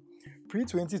 Ronaldo.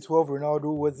 Pre-2012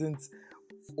 Ronaldo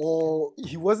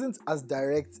wasn't as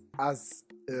direct as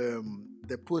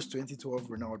the post-2012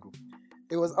 Ronaldo.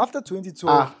 It was after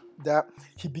 2012 that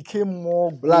he became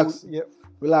more...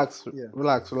 Relax.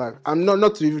 I'm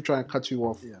not to even try and cut you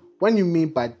off. Yeah. When you mean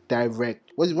by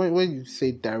direct, when you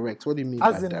say direct, what do you mean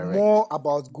by direct? As in more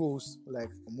about goals,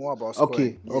 like more about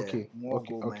scoring. Okay.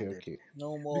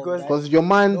 No more. Because your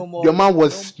man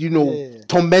was,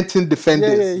 tormenting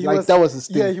defenders. That was his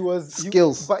thing. Yeah, he was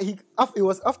skills. But it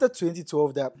was after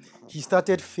 2012 that he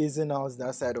started phasing out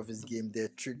that side of his game, the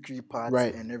trickery part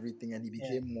and everything, and he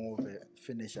became more of a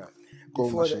finisher.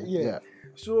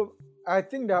 So I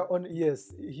think that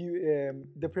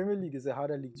the Premier League is a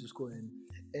harder league to score in,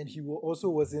 and he also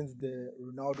wasn't the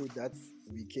Ronaldo that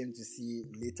we came to see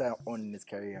later on in his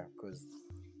career, because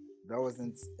that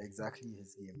wasn't exactly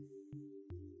his game.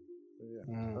 So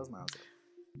that's my answer.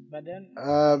 But then,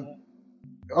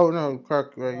 oh no,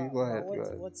 Kirk, you go ahead.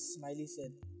 What Smiley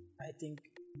said, I think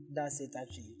that's it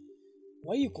actually.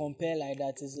 When you compare like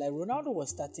that, it's like Ronaldo was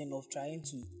starting off trying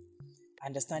to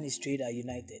understand his trade at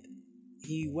United.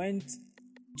 He went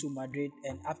to Madrid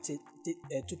and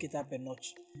took it up a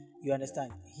notch. You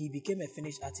understand? He became a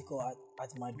finished article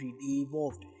at Madrid. He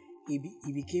evolved. He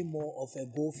became more of a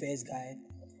goal-first guy.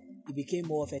 He became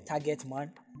more of a target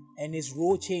man. And his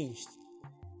role changed.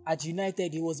 At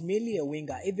United, he was mainly a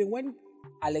winger. Even when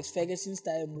Alex Ferguson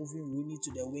started moving Rooney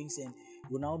to the wings and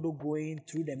Ronaldo going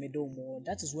through the middle more,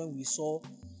 that is when we saw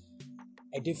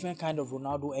a different kind of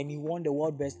Ronaldo, and he won the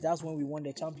world best. That's when we won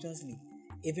the Champions League.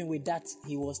 Even with that,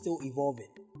 he was still evolving.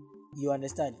 You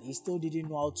understand? He still didn't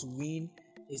know how to win.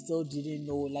 He still didn't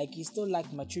know, he still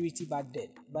lacked maturity back then.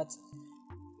 But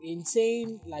in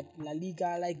saying, La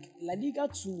Liga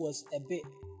too was a bit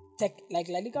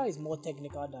La Liga is more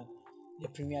technical than the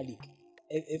Premier League,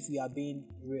 if we are being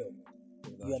real.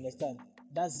 You understand?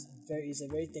 It's a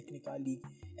very technical league,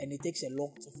 and it takes a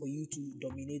lot for you to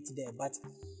dominate there. But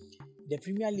the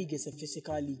Premier League is a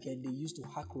physical league, and they used to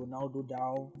hack Ronaldo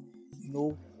down.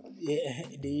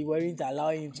 They weren't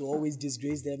allowing him to always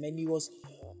disgrace them, and he was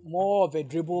more of a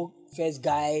dribble first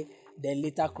guy than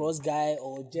later cross guy,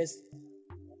 or just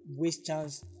waste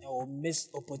chance or miss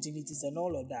opportunities and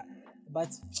all of that.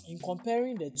 But in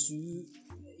comparing the two,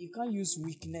 you can't use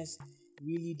weakness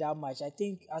really that much. I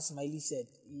think, as Smiley said,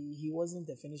 he wasn't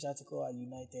the finished article at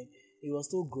United. He was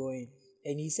still growing,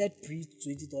 and he said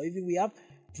pre-2012. Even we have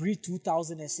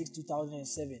pre-2006,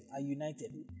 2007 at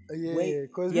United.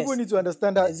 Because people need to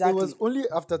understand that it was only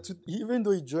after, even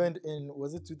though he joined in,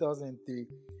 was it 2003?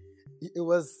 It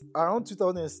was around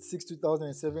 2006,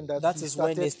 2007 that he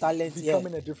started when his talent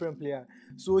becoming a different player.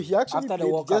 So he actually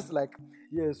played just like,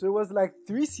 so it was like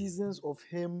 3 seasons of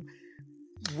him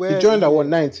where... He joined at what,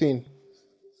 19?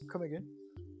 Come again?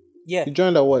 Yeah. He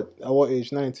joined at what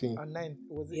age? 19? At 9,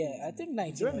 was it? Yeah, I think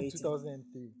 19 he joined or 18. In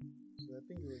 2003. So I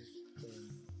think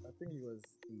he was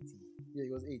 18. Yeah, he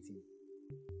was 18.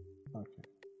 Okay.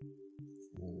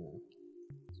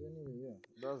 So anyway,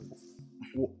 that's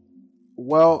it.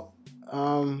 Well,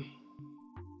 I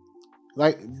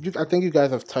think you guys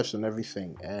have touched on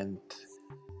everything, and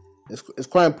it's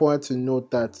quite important to note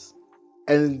that,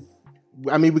 and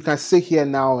I mean, we can sit here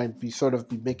now and be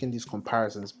making these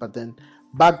comparisons, but then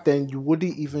back then you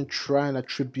wouldn't even try and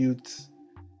attribute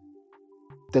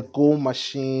the goal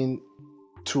machine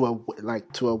to a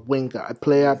winger, a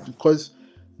player, because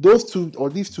these two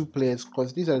players,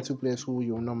 because these are the two players who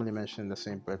you normally mention in the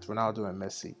same breath, Ronaldo and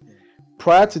Messi.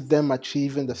 Prior to them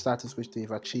achieving the status which they've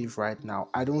achieved right now,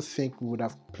 I don't think we would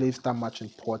have placed that much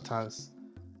importance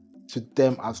to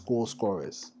them as goal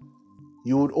scorers.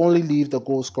 You would only leave the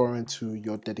goal scoring to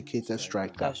your dedicated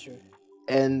striker. That's true.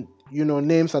 And,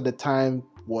 names at the time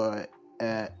were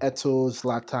Eto'o,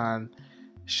 Zlatan,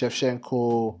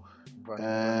 Shevchenko,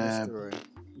 Van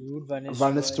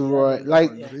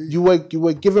Nistelrooy. You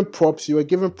were giving props. You were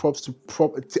giving props to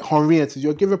Henry, and you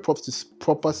were giving props to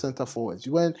proper centre forwards.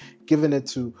 You weren't giving it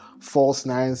to false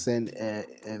nines and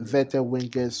inverted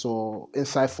wingers or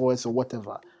inside forwards or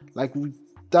whatever. Like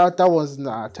that wasn't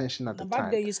our attention at the time.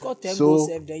 Back then, you scored 10 goals,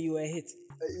 then you were hit.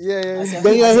 Yeah.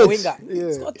 Then you were hit.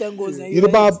 You scored 10 goals, then you were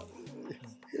hit.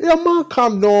 Yeah, man,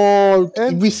 come on.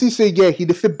 We see say he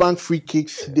did fit bank free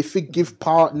kicks, he did fit give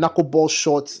power knuckleball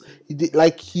shots. He did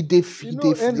like in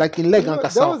leg and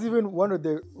that was even one of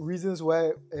the reasons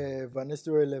why Van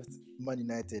Nistelrooy left Man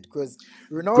United, because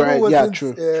Ronaldo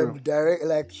wasn't direct.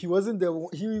 Like he wasn't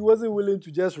willing to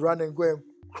just run and go and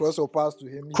cross or pass to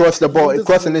him. Cross the ball,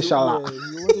 cross initial. He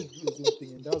wanted to do his own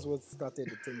thing, and that's what started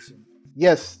the tension.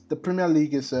 Yes, the Premier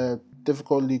League is a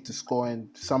difficult league to score, and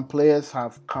some players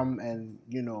have come and,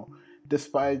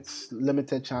 despite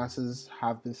limited chances,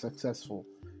 have been successful.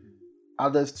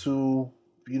 Others too,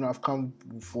 have come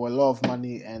for a lot of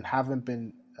money and haven't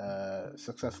been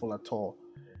successful at all.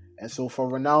 And so for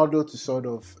Ronaldo to sort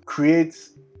of create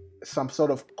some sort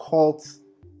of cult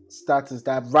status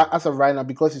that as of right now,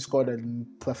 because he scored a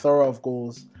plethora of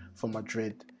goals for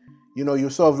Madrid, you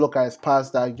sort of look at his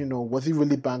past that, was he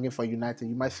really banging for United?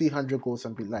 You might see 100 goals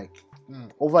and be like,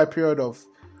 over a period of,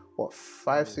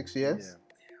 5-6 years?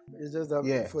 Yeah. It's just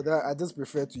that for that, I just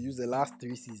prefer to use the last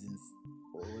 3 seasons.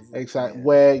 Exactly,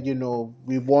 where,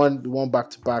 we won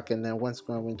back-to-back and then once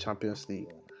going to win Champions League.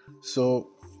 So,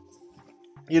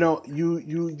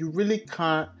 you really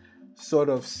can't sort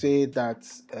of say that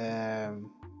that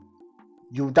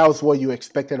was what you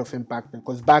expected of him back then,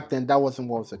 because back then that wasn't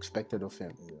what was expected of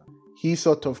him. Yeah. He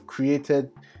sort of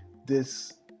created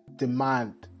this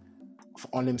demand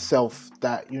on himself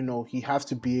that, he has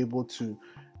to be able to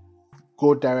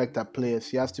go direct at players.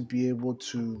 He has to be able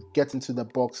to get into the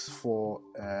box to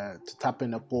tap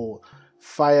in a goal,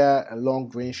 fire a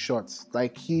long-range shots.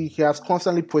 Like, he has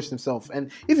constantly pushed himself.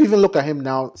 And if you even look at him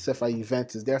now, except at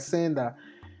Juventus, they're saying that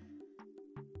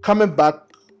coming back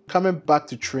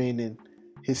to training,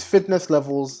 his fitness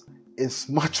levels is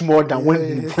much more than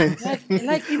when he went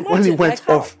when he went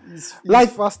off. He's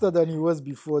faster than he was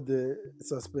before the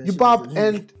suspension.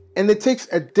 And it takes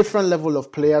a different level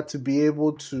of player to be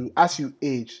able to, as you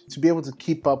age, to be able to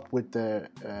keep up with the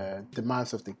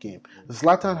demands of the game.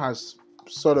 Zlatan has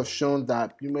sort of shown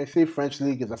that you may say French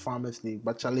league is a farmers league,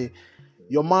 but Charlie,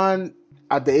 your man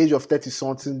at the age of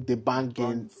 30-something, they bang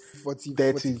in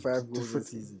 45 goals a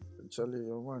season. Charlie,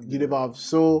 your man.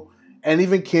 And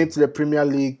even came to the Premier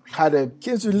League,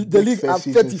 came to the league at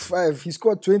 35. He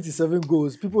scored 27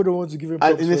 goals. People don't want to give him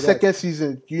props in the second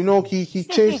season. he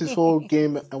changed his whole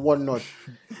game and whatnot.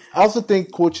 I also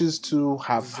think coaches too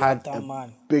have had a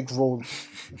big role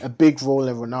in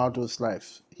Ronaldo's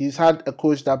life. He's had a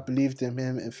coach that believed in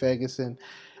him in Ferguson,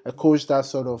 a coach that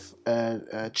sort of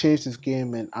changed his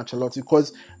game in Ancelotti,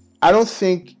 because I don't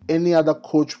think any other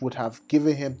coach would have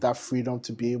given him that freedom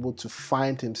to be able to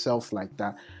find himself like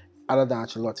that, other than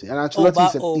Ancelotti. And Ancelotti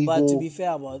is an ego. But to be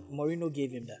fair, Mourinho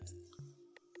gave him that.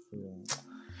 Yeah.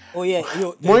 Oh yeah,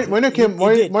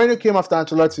 Mourinho came after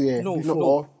Ancelotti. Yeah.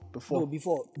 Before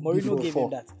Mourinho gave him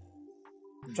that.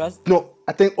 Trust? No,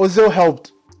 I think Ozil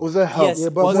helped. Yes, yeah,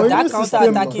 but that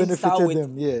counter-attacking style with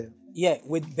them,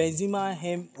 with Benzema,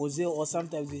 him, Ozil, or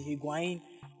sometimes with Higuain.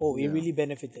 It really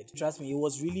benefited. Trust me, it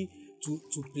was really to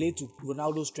play to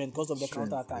Ronaldo's strength because of the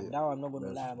counter-attack. That I'm not going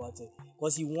to lie about it.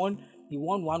 Because he won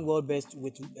one world best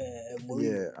with Mourinho.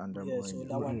 Yeah, under Mourinho. So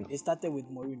that one, it started with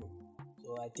Mourinho.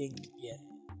 So I think,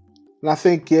 And I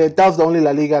think, that's the only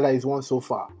La Liga that he's won so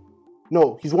far.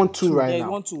 No, he's won two right now. Yeah, he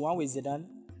won two. One with Zidane.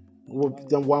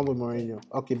 Then one with Mourinho.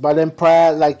 Okay, but then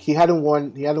prior, he hadn't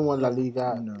won La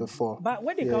Liga before. But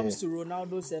when it comes to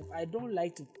Ronaldo, I don't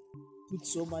like to put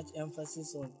so much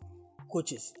emphasis on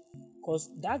coaches, because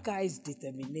that guy's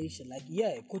determination,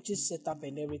 coaches set up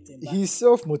and everything. He's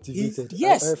self-motivated.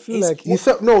 Yes, I feel like he's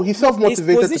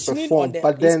self-motivated to perform,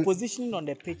 but then his positioning on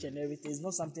the pitch and everything is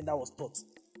not something that was taught.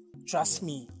 Trust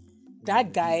me,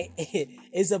 that guy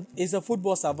is a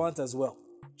football savant as well.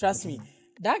 Trust me,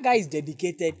 that guy is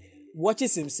dedicated.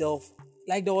 Watches himself.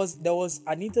 Like there was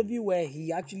an interview where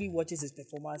he actually watches his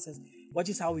performances,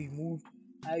 watches how he moved,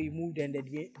 and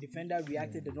the defender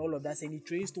reacted and all of that, and he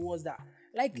trains towards that.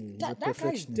 Like that guy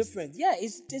is different. Yeah,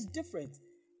 it's different.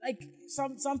 Like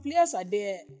some players are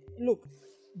there. Look,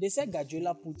 they said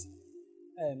Guardiola put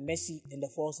Messi in the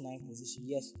false 9 position.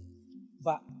 Yes,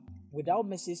 but without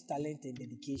Messi's talent and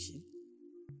dedication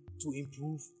to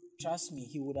improve, trust me,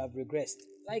 he would have regressed.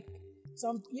 Like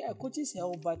coaches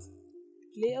help, but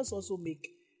players also make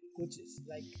coaches.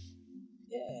 Like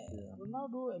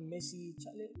Ronaldo and Messi,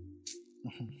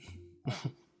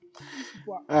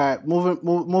 All right,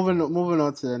 moving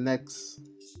on to the next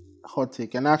hot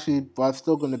take, and actually, we're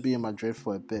still going to be in Madrid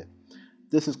for a bit.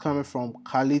 This is coming from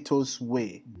Carlitos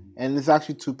Way, and it's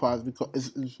actually 2 parts because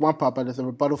it's 1 part, but there's a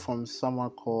rebuttal from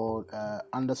someone called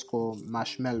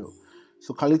 _Marshmallow.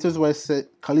 So Carlitos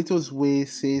Way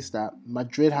says that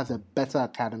Madrid has a better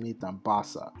academy than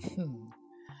Barca.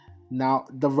 Now,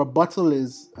 the rebuttal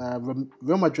is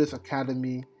Real Madrid's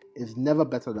academy is never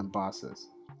better than Barca's.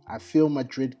 I feel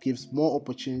Madrid gives more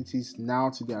opportunities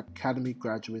now to their academy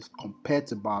graduates compared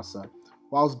to Barca,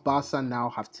 whilst Barca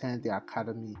now have turned their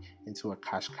academy into a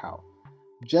cash cow.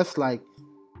 Just feel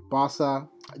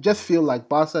like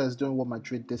Barca is doing what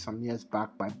Madrid did some years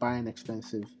back by buying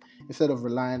expensive instead of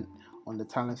relying on the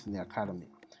talents in the academy.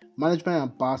 Management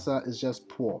at Barca is just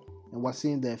poor, and we're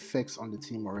seeing the effects on the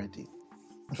team already.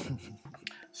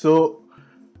 So,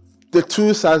 the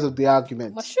 2 sides of the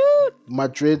argument: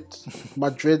 Madrid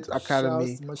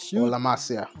Academy or La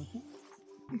Masia.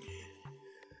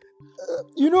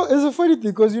 It's a funny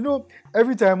thing because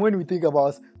every time when we think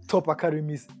about top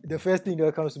academies, the first thing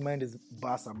that comes to mind is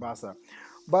Barca.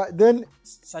 But then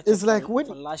it's like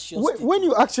when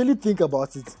you actually think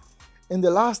about it, in the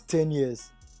last 10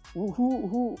 years,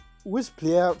 which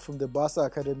player from the Barca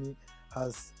academy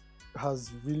has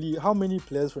really, how many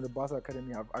players from the Barca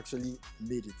academy have actually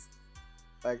made it?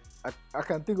 Like I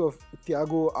can think of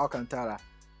Thiago Alcantara,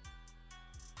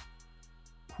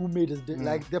 who made his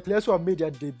like the players who have made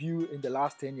their debut in the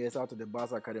last 10 years out of the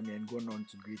Barca academy and gone on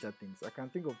to greater things. I can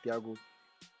think of Thiago.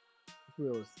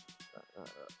 Who else?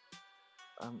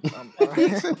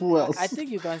 Who else? I think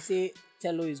you can say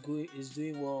Tello is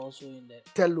doing well also in the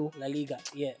Tello La Liga.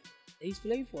 Yeah, he's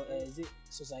playing for is it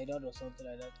Sociedad or something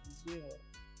like that. He's doing well.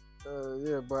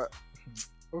 But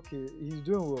okay, he's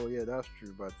doing well. Yeah, that's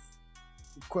true. But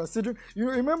considering,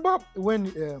 you remember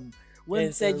when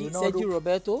Sergio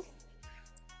Roberto,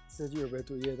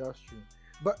 yeah, that's true.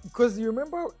 But because you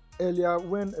remember earlier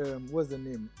when what's the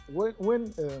name?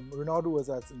 When Ronaldo was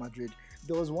at Madrid,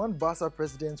 there was one Barca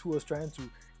president who was trying to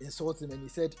insult him, and he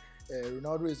said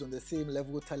Ronaldo is on the same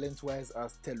level talent-wise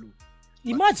as Tello.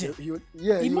 Imagine,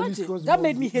 imagine that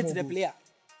made me hate the player.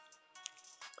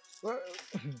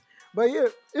 But yeah,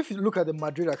 if you look at the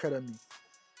Madrid academy,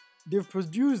 they've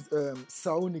produced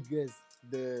Saúl Ñíguez,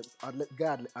 the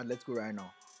guy at Atletico right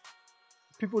now.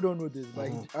 People don't know this, but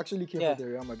he actually came from the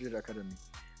Real Madrid academy.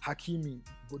 Hakimi,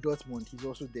 Dortmund, he's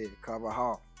also there.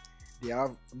 Carvajal, they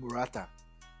have Morata.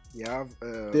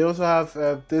 They also have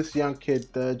this young kid,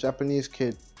 the Japanese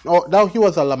kid. Oh, now he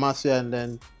was at La Masia, and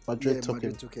then Madrid took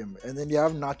him. And then they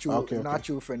have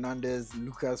Nacho Fernandez,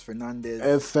 Lucas Fernandez,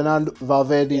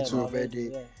 Valverde too.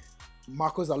 Valverde. Yeah.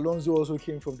 Marcos Alonso also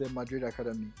came from the Madrid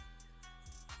academy.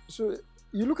 So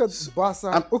you look at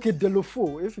Barca.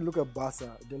 Deulofeu. If you look at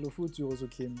Barca, Deulofeu too also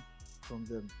came from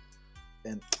them.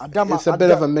 And it's a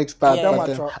bit of a mixed bag.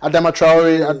 Adama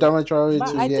Traore but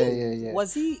too. Yeah.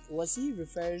 Was he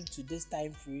referring to this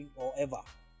time frame or ever?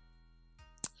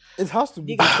 It has to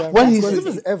be this time. If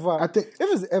it's ever,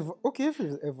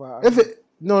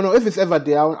 if it's ever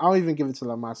there, I'll even give it to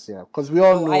La Masia, because we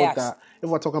all know Ajax. That if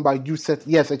we're talking about youth set,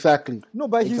 yes, exactly. No,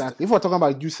 but if we're talking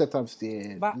about youth setups,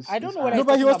 there. But I don't know what. No,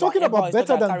 but he was talking about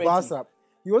better than Barca.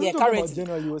 He wasn't talking about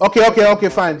generally. Okay,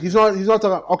 fine. He's not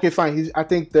talking. Okay, fine. I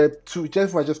think the two.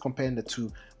 We're just comparing the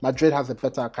two. Madrid has a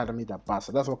better academy than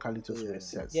Barca. That's what Carlitos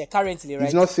says. Yeah, currently, right?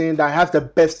 He's not saying that I have the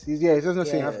best. He's just not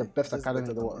saying I have the best academy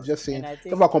in the world. He's just saying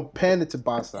if we're comparing it to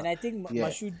Barca. And I think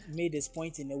Mashoud made his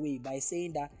point in a way by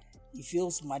saying that he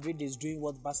feels Madrid is doing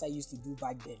what Barca used to do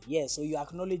back then. Yeah, so you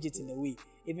acknowledge it in a way,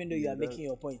 even though you are making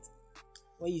your point.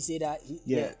 When you say that,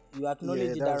 you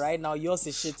acknowledge that right now yours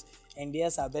is shit and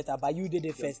theirs are better, but you did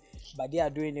it first, but they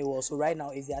are doing it well. So right now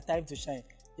is their time to shine.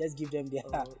 just give them their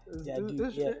due.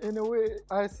 It's- Yeah. In a way,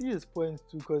 I see his point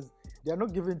too, because they are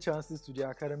not giving chances to their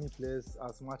academy players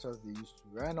as much as they used to.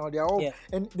 Right now, they are all Yeah.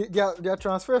 and their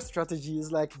transfer strategy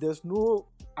is like there's no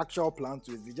actual plan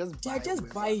to it. They just They just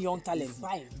whoever. buy young talent.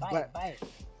 Buy.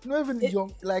 Not even It-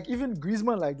 young, like even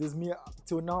Griezmann like this. Me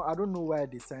till now, I don't know why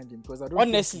they signed him, because I don't think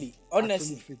Honestly, he actually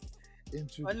honestly. fit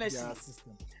into Honestly. their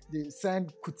system. They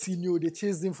signed Coutinho. They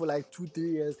chased him for like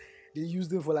 2-3 years. They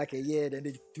used him for like a year, then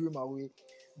they threw him away.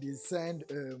 They signed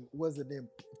what's the name?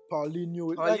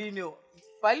 Paulinho. Like,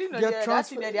 Paulinho, their that's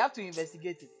transfer- they have to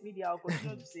investigate it. Media will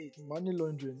continue to say it. money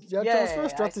laundering. Their Yeah, transfer I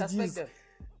strategies suspect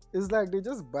them. is like they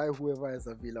just buy whoever is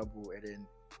available, and then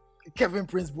Kevin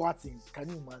Prince Boateng. Can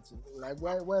you imagine? Like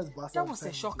why is Barca? That was a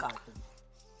signing shocker. like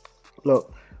that?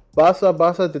 Look,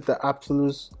 Barca did the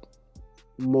absolute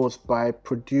most by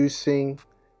producing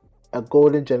a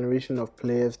golden generation of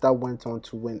players that went on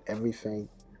to win everything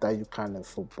that you can in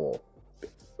football,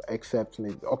 except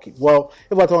maybe well,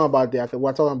 if we're talking about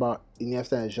we're talking about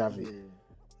Iniesta and Xavi.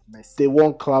 Yeah. Messi. They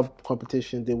won club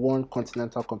competition, they won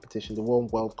continental competition, they won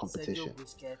world competition.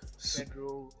 Sergio Busquets,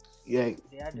 Pedro. Yeah,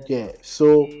 They had a- yeah.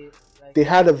 So like- they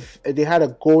had a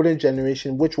golden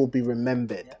generation which will be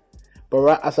remembered. Yeah.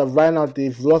 But as of right now,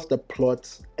 they've lost the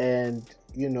plot, and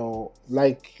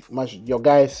like your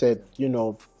guy said,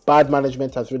 bad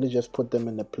management has really just put them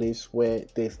in a place where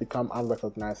they've become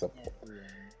unrecognizable. Yeah.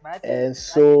 But I think- And I think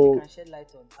so- we can shed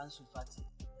light on Ansu Fati,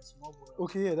 the small boy.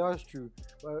 Okay, yeah, that's true.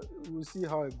 But we'll see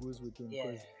how it goes with him.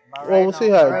 Yeah. 'cause But Well, we'll see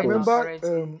how it I goes. remember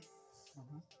currently-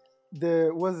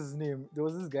 what's his name? There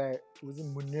was this guy. Was it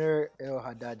Munir El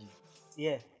Haddadi?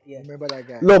 Yeah. Remember that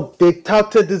guy? Look, they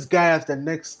touted this guy as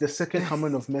the second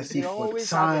coming of Messi They for always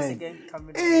have a time. second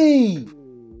coming. Hey,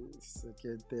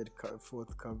 Second, third,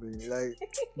 fourth coming. Like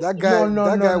that guy. no,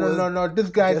 that guy was no. This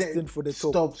guy, destined for the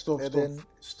top. stop, And then-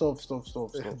 stop.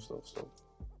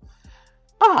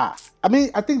 I mean,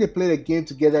 I think they played a game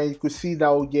together, and you could see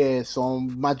that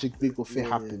some magic big of it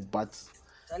happened, but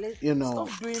Stop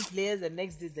doing players the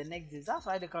next day. That's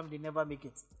why they never make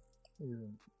it. Yeah,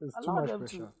 it's too Allow much them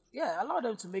pressure. allow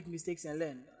them to make mistakes and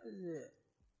learn.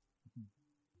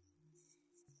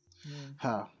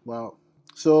 Yeah. well,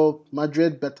 so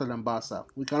Madrid better than Barca.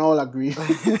 We can all agree.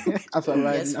 As of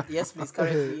right Yes, now. yes, please.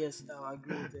 Currently, yes. No, I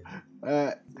agree with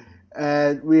it.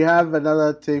 And we have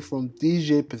another take from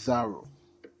DJ Pizarro.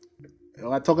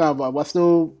 We're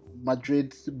still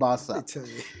Madrid, Barca.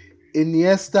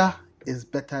 Iniesta is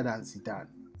better than Zidane.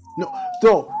 No,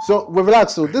 so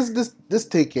relax. So this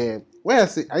take here, where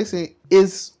are you saying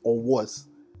is or was?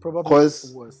 Probably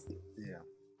 'Cause- was. Yeah.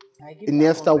 I give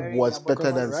Iniesta comparing was their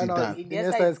better body. than Right now, Zidane.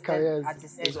 Iniesta's career at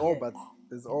his is end, all yeah. but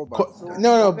it's all but.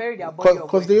 No, compare their body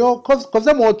of because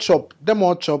them all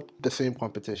chop the same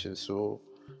competition. So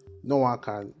no one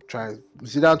can try.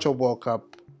 Zidane chop World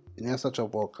Cup, Iniesta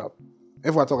chop World Cup.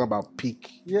 If we're talking about peak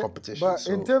competition, But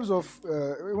so. in terms of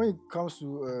when it comes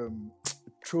to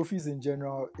trophies in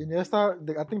general,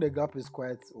 Iniesta, I think the gap is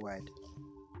quite wide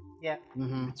Yeah.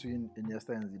 between Iniesta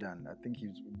and Zidane. I think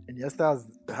Iniesta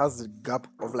has a gap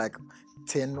of like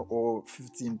 10 or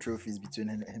 15 trophies between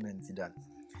him and Zidane.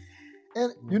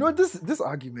 And you know this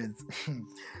argument.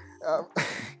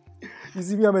 You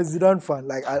see me, I'm a Zidane fan.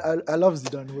 Like I love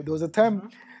Zidane. There was a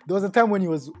time when he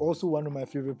was also one of my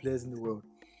favorite players in the world.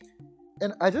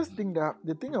 And I just think that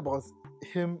the thing about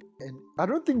him, and I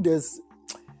don't think there's,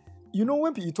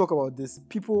 when you talk about this,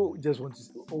 people just want to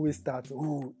always start,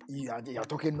 you're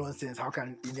talking nonsense. How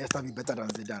can Iniesta be better than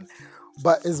Zidane?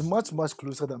 But it's much, much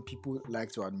closer than people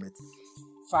like to admit.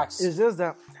 Facts. It's just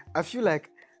that I feel like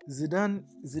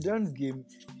Zidane's game,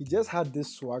 he just had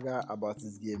this swagger about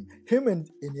his game. Him and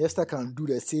Iniesta can do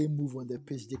the same move on the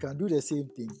pitch. They can do the same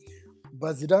thing.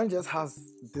 But Zidane just has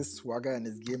this swagger in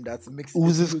his game that makes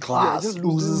Oozes class. just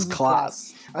Oozes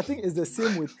class. I think it's the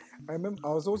same with. I remember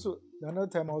another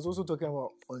time I was also talking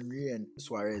about Henry and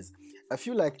Suarez. I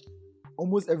feel like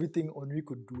almost everything Henry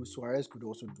could do, Suarez could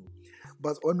also do.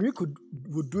 But Henry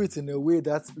would do it in a way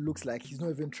that looks like he's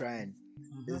not even trying.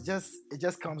 It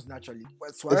just comes naturally.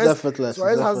 But Suarez, effortless.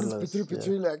 Suarez It's has effortless, this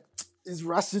petri like he's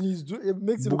rushing. It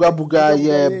makes it look Booga like booga,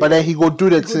 yeah. But then he go do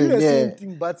the he could do thing, the yeah. same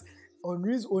thing, but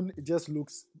Henry's own it just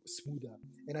looks smoother,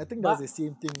 and I think that's But- the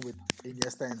same thing with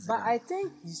Iniesta and Zidane. But I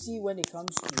think you see when it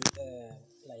comes to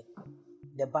like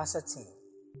the Barca team,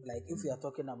 like if we are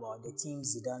talking about the team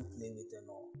Zidane played with and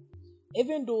all,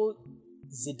 even though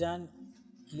Zidane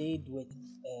played with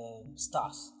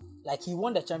stars, like he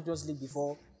won the Champions League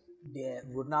before the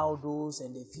Ronaldos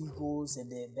and the Figos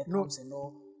and the Beckhams and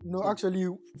all. No, actually,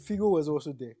 Figo was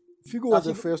also there. Figo was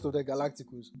the first of the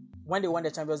Galacticos. When they won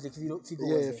the Champions League, Figo was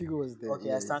there. Figo was there.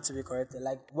 Okay, I stand to be corrected.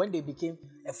 Like when they became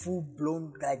a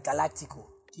full-blown like Galactico.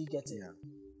 Do you get it? Yeah.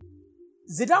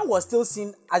 Zidane was still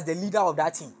seen as the leader of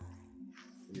that team.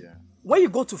 Yeah. When you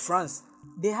go to France,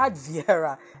 they had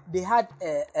Vieira, they had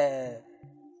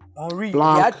Henry,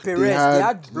 Blanc, they had Perez, they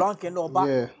had Blanc and all. But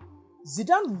Yeah.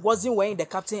 Zidane wasn't wearing the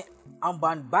captain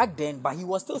armband back then, but he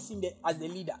was still seen as the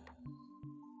leader.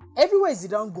 Everywhere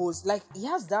Zidane goes, like he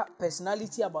has that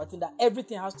personality about him that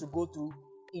everything has to go through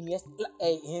Iniesta,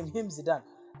 him Zidane.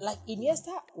 Like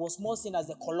Iniesta was more seen as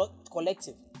a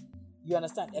collective. You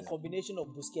understand? A combination of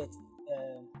Busquets,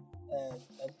 a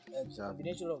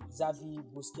combination of Xavi,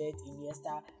 Busquets,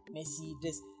 Iniesta, Messi.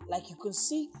 This, like you can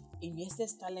see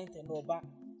Iniesta's talent and all, but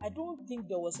I don't think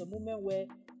there was a moment where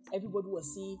everybody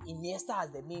was seeing Iniesta as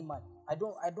the main man. I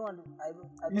don't.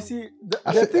 You see,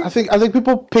 I think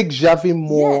people pick Xavi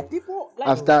more. Yeah, people like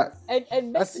as that.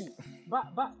 And Messi.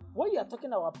 But when you are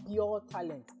talking about pure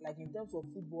talent, like in terms of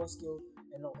football skill,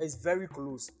 it's very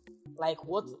close. Like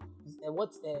what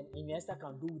Iniesta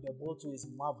can do with the ball too is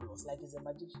marvelous. Like he's a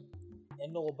magician.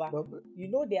 But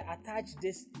they attach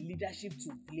this leadership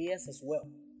to players as well.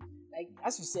 Like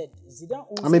as you said, Zidane.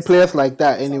 Players like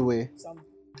that anyway. Some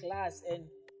class and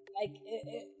like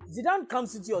Zidane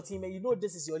comes into your team and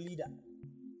this is your leader.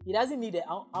 He doesn't need an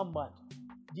armband.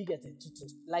 You get it?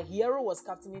 Like Hierro was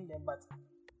captaining them, but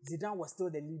Zidane was still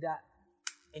the leader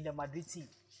in the Madrid team.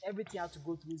 Everything had to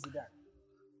go through Zidane.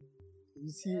 You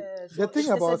see, the thing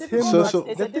about him,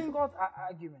 it's a difficult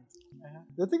argument.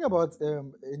 The thing about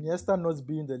Iniesta not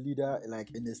being the leader,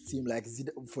 like in his team, like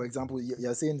Zidane, for example,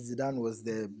 you're saying Zidane was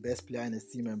the best player in his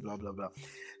team and blah blah blah.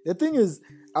 The thing is,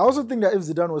 I also think that if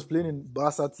Zidane was playing in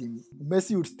Barca team,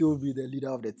 Messi would still be the leader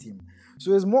of the team.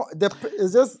 So it's more.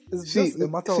 It's just a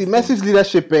matter of. Messi's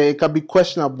leadership it can be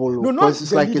questionable. No, not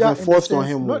it's like it's enforced on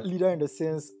him. Not leader in the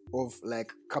sense of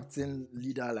like captain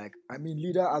leader, like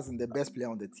leader as in the best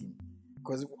player on the team.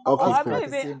 Because I'm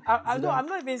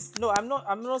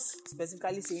not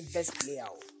specifically saying best player.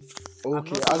 Okay,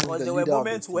 because there were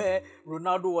moments where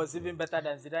Ronaldo was even better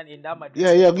than Zidane in that Madrid.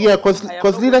 Yeah.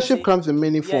 Because leadership comes in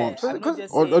many forms,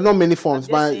 or not many forms,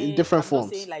 but in different forms. I'm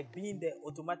not saying like being the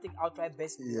automatic outright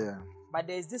best player. Yeah. But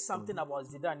there is this something about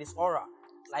Zidane, this aura,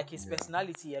 like his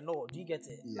personality. Do you get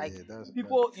it?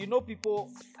 People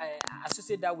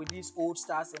associate that with these old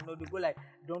stars, and they go like,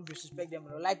 don't disrespect them.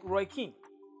 Like Roy Keane.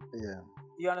 Yeah.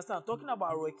 You understand? Talking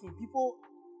about Roy Keane, people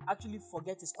actually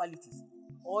forget his qualities.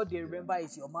 All they remember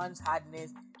is your man's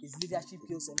hardness, his leadership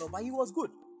skills and all, but he was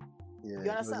good. Yeah, you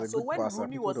understand? So when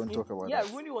Rooney was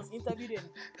Rooney was interviewed and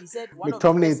he said one of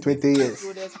the best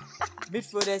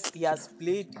midfielders he has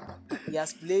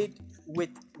played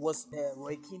with was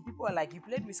Roy Keane. People are like, he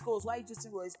played with Scholes, why you just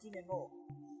Roy Keane and all?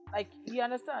 Like, you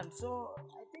understand? So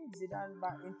I think Zidane,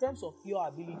 but in terms of pure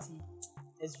ability,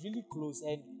 it's really close,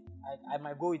 and I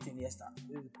might go with Iniesta.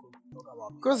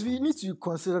 Because we need to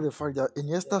consider the fact that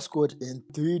Iniesta scored in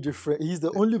 3 different. He's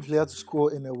the only player to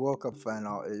score in a World Cup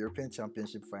final, a European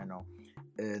Championship final,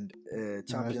 and a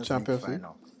Champions League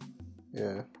final.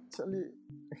 Yeah. Actually,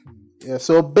 yeah.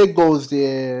 So big goals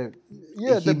there.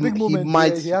 Yeah, the big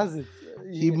moment. He has it.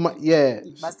 He might. Yeah.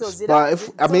 But if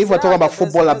we're talking about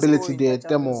football ability, there,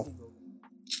 demo.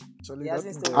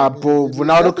 Bro,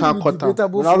 Ronaldo can't cut him.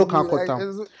 Ronaldo can't cut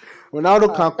him.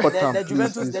 Ronaldo can't cut him. The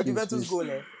Juventus goal.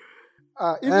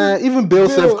 Even Bale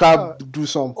self can do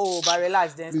some. Oh, but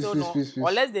relax, then still no.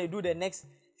 Unless they do the next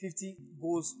 50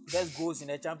 best goals in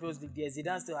the Champions League,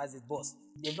 Zidane still has his boss.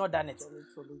 They've not done it.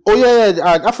 Oh yeah.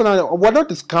 We're not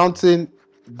discounting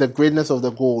the greatness of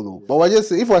the goal, though. But we're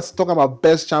just, if we're talking about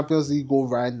best Champions League goal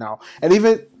right now, and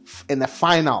even in the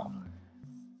final,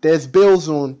 there's Bale's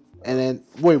zone. And then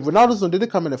Ronaldo's zone, did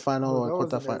it come in the final or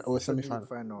quarterfinal or semi-final?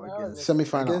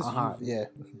 Semi-final. Yeah.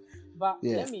 But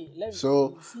yeah. Let me.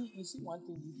 So you see one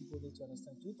thing you people need to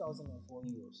understand. 2004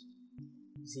 Euros,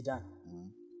 Zidane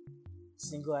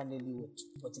single-handedly with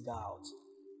Portugal out.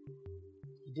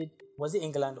 He did. Was it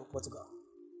England or Portugal?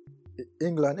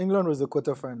 England was the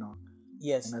quarterfinal.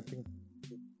 Yes. And I think.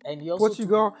 And he also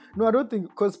Portugal. No, I don't think,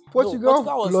 because Portugal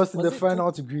lost in the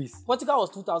final to Greece. Portugal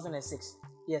was 2006.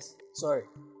 Yes. Sorry.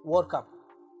 World Cup.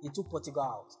 He took Portugal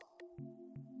out.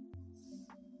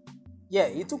 Yeah,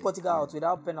 he took Portugal out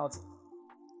without penalty.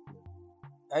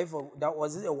 That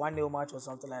was it, a 1-0 match or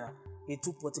something like that. He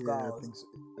took Portugal out. So.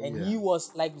 And he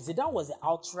was like, Zidane was the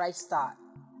outright star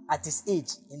at his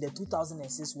age in the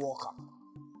 2006 World Cup.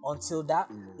 Until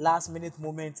that last minute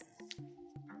moment.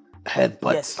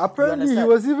 Headbutt. Yes, apparently he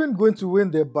was even going to win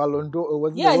the Ballon d'Or. Or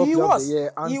was he was.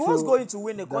 He was going to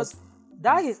win it because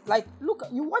that is like, look,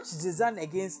 you watch Zidane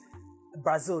against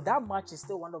Brazil, that match is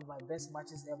still one of my best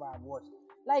matches ever I've watched.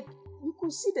 Like, you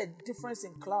could see the difference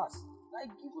in class. Like,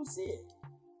 you could see it.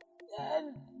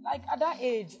 And, like, at that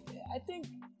age, I think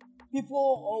people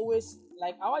always,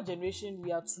 like, our generation,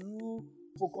 we are too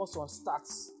focused on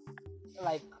stats.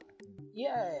 Like,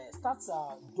 yeah, stats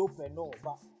are dope and all,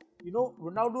 but, you know,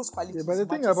 Ronaldo's quality. Yeah, but the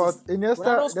thing about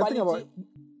Iniesta,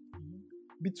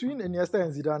 between Iniesta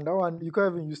and Zidane, that one, you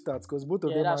can't even use stats because both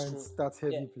of them are stats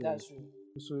heavy players.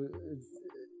 That's true.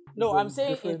 So I'm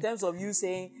saying in terms of you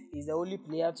saying he's the only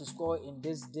player to score in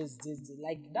this,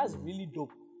 like, that's really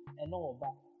dope and all,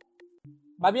 but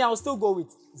I mean, I'll still go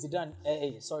with Zidane,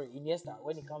 Iniesta,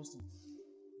 when it comes to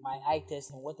my eye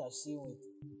test and what I've seen with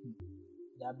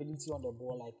the ability on the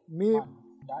ball. Like,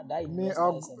 that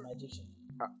Iniesta is a magician.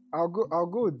 I'll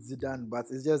go with Zidane, but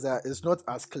it's just that it's not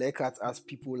as clear cut as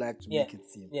people like to make it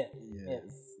seem. Yeah.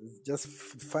 It's just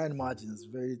fine margins,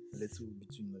 very little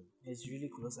between them. It's really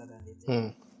closer than they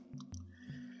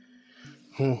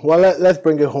think. Well, let's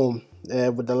bring it home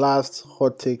with the last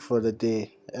hot take for the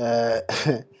day.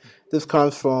 This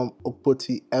comes from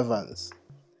Okpoti Evans,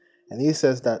 and he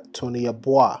says that Tony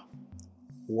Yeboah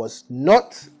was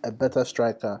not a better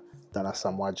striker than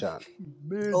Asamoah Gyan.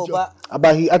 I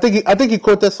think he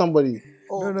quoted somebody.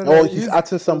 No, he's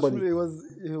asking somebody. It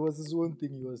was his own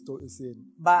thing he was saying.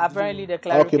 But apparently the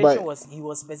clarification was he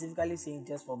was specifically saying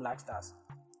just for Black Stars.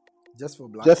 Just for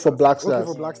Black Stars. Okay,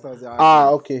 for Black Stars. Yeah,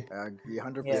 okay. I agree,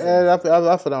 100%. Yeah,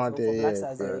 that's for that one there.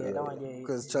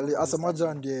 Because Charlie Asamoah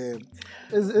Gyan,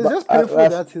 it's just painful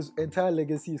that his entire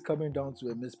legacy is coming down to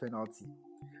a missed penalty.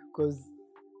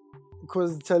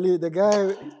 Because Charlie, the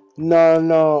guy.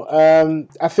 No.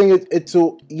 I think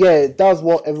that's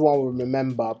what everyone will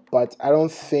remember, but I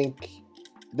don't think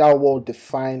that will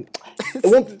define.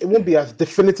 It won't be as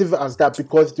definitive as that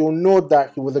because they'll know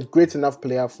that he was a great enough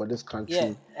player for this country.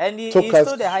 Yeah, and he's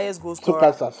still the highest goal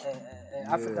scorer,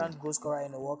 African goal scorer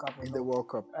in the World Cup. In the World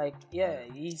Cup,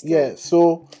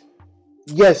 So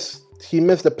yes, he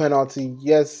missed the penalty.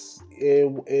 Yes,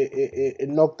 it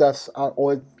knocked us out,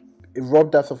 or it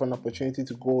robbed us of an opportunity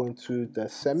to go into the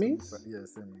semis.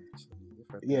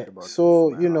 Yeah,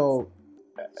 so you know.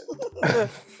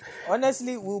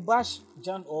 Honestly, we'll bash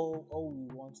Gyan all we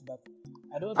want, but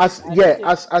I don't. I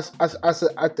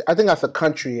think as a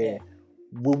country,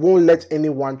 we won't let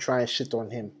anyone try and shit on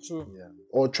him. True. Yeah.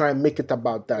 Or try and make it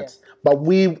about that. Yeah. But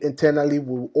we internally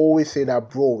will always say that,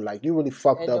 bro, like you really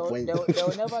fucked up when. There will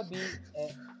never be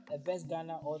a best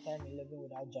Ghana all-time 11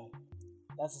 without Gyan.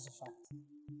 That's a fact.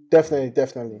 Definitely. The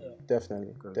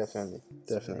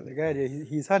guy,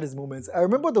 he's had his moments. I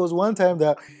remember there was one time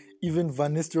that even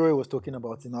Van Nistelrooy was talking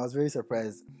about him. I was very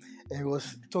surprised, and he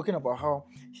was talking about how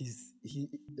it's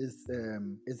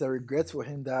a regret for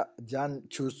him that Gyan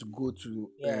chose to go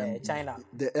to China,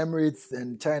 the Emirates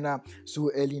and China so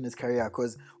early in his career.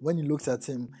 Because when he looks at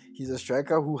him, he's a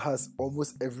striker who has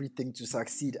almost everything to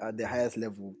succeed at the highest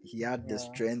level. He had the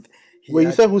strength.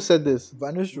 You said who said this?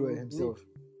 Van Nistelrooy himself.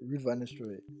 Ruud van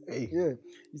Nistelrooy. Hey. Yeah,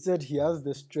 he said he has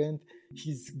the strength.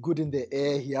 He's good in the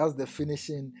air. He has the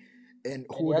finishing and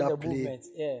hold-up play.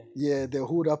 The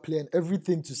hold-up play and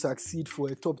everything to succeed for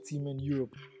a top team in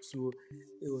Europe. So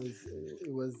it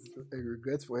was a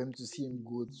regret for him to see him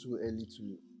go too early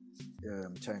to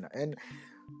China. And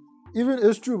even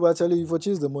it's true, but actually, if you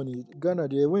chase the money, Ghana,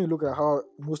 when you look at how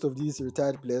most of these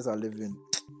retired players are living,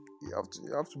 you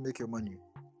have to make your money.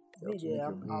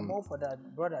 I'm all for that,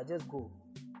 brother. Just go.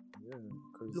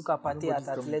 Look at Partey at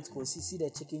Atletico. See the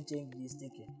chicken change he's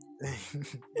taking.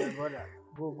 Brother,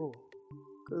 go.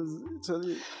 Because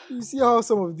you see how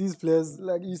some of these players,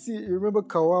 like you remember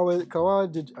Kawa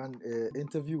did an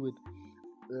interview with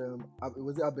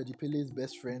was it Abedi Pele's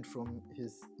best friend from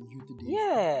his youth days?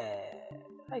 Yeah.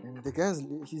 And the guy's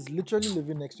he's literally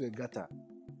living next to a gutter.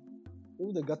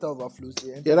 If the gutter overflows,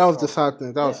 that was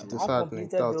disheartening. That was disheartening.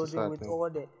 With all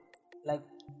the, like,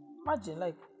 imagine,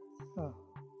 like.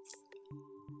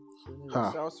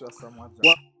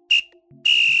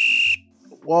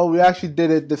 Well, we actually did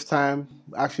it this time.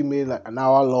 We actually made like an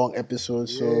hour-long episode.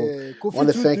 So I want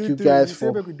to thank you guys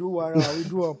for. That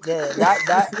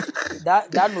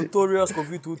notorious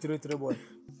Kofi 233 boy.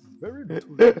 Very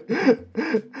notorious.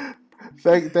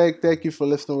 Thank you for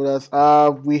listening with us.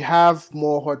 We have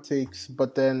more hot takes,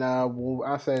 but then we'll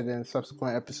answer it in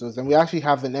subsequent episodes. And we actually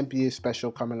have an NBA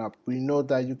special coming up. We know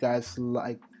that you guys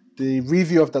like the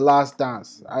review of The Last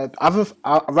Dance. Right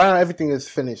now everything is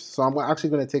finished, so I'm actually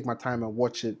going to take my time and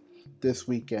watch it this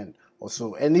weekend or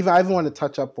so. And I even want to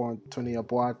touch up on Tony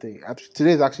Yeboah.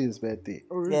 Today is actually his birthday.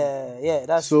 Oh, really? Yeah,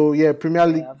 that's so. Yeah, Premier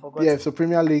League. So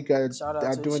Premier League are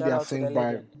doing their thing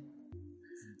by.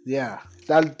 Yeah,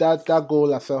 that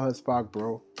goal at Selhurst Park,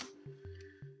 bro.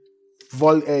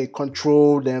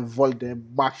 Control, then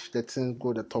match the team,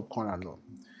 go the top corner. No.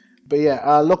 But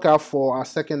yeah, look out for our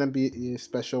second NBA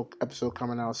special episode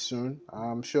coming out soon.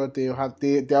 I'm sure they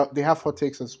have hot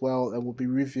takes as well, and we'll be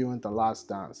reviewing The Last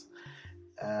Dance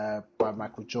by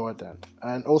Michael Jordan.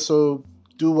 And also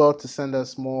do well to send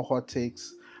us more hot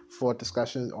takes for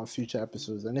discussions on future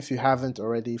episodes. And if you haven't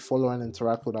already, follow and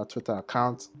interact with our Twitter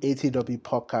account, ATW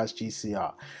Podcast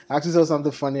GCR. I actually saw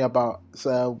something funny about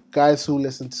guys who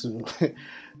listen to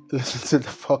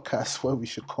the podcast, what we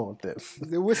should call them.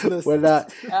 The whistlers. Whether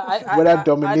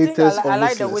dominators or I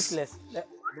like the whistlers. whistlers.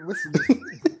 The whistlers.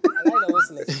 I like the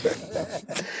whistlers.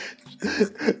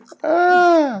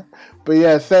 But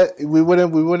yeah, we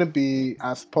wouldn't be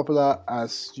as popular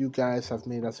as you guys have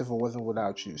made us if it wasn't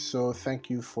without you. So thank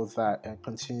you for that, and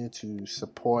continue to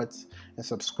support and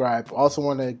subscribe. Also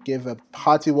want to give a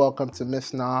hearty welcome to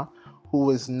Miss Na, who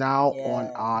is now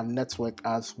on our network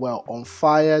as well. On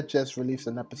Fire just released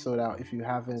an episode out. If you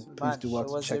haven't, please do well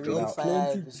to check it out.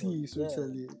 Plenty tea,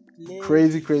 socially.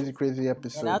 Crazy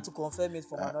episode. And I had to confirm it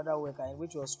from another worker,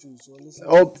 which was true. So listen.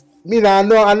 Oh, I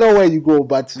know where you go,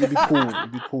 but it'll be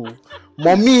cool.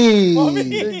 Mommy,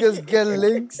 niggas get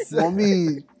links.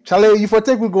 Mommy, Charlie, you for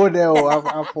take we go there.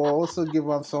 I for also give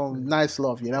them some nice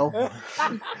love, you know.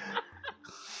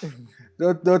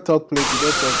 Don't talk plenty.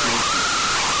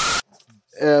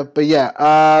 But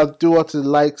yeah, do want to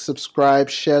like, subscribe,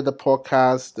 share the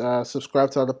podcast, subscribe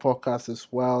to other podcasts as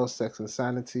well. Sex and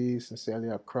Sanity, Sincerely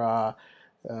Accra,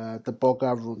 the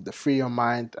Boga Room, the Free Your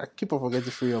Mind. I keep on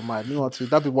forgetting Free Your Mind.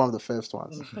 That'll be one of the first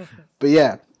ones. But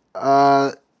yeah,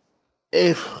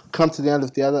 if come to the end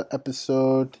of the other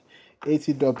episode,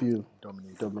 ATW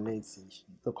dominates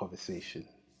the conversation.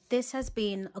 This has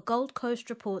been a Gold Coast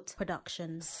Report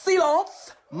production.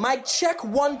 Silence! Mic check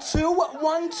 1 2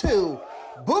 1 2.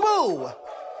 Boo boo!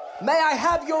 May I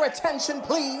have your attention,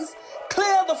 please?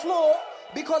 Clear the floor,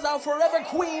 because our forever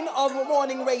queen of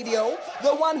morning radio,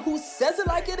 the one who says it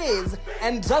like it is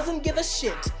and doesn't give a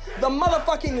shit, the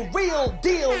motherfucking real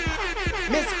deal,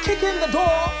 Miss Kicking the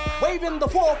Door, waving the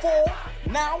 4-4,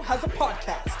 now has a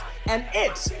podcast, and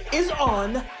it is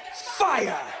on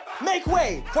fire. Make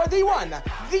way for the one,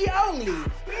 the only,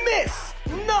 Miss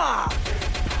Na.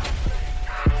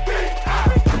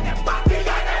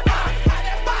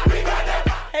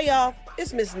 Hey y'all,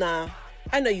 it's Miss Na.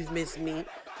 I know you've missed me.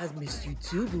 I've missed you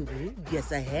too, boo-boo.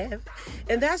 Yes, I have.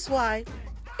 And that's why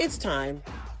it's time.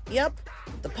 Yep,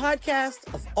 the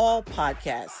podcast of all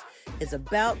podcasts is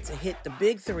about to hit the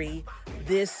big 3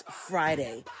 this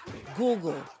Friday.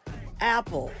 Google,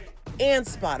 Apple, and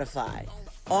Spotify.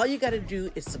 All you gotta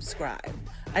do is subscribe.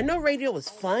 I know radio is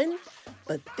fun,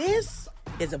 but this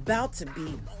is about to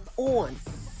be on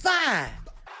fire.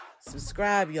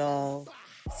 Subscribe, y'all.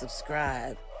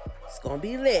 Subscribe. It's gonna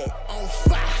be lit. On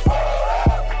fire.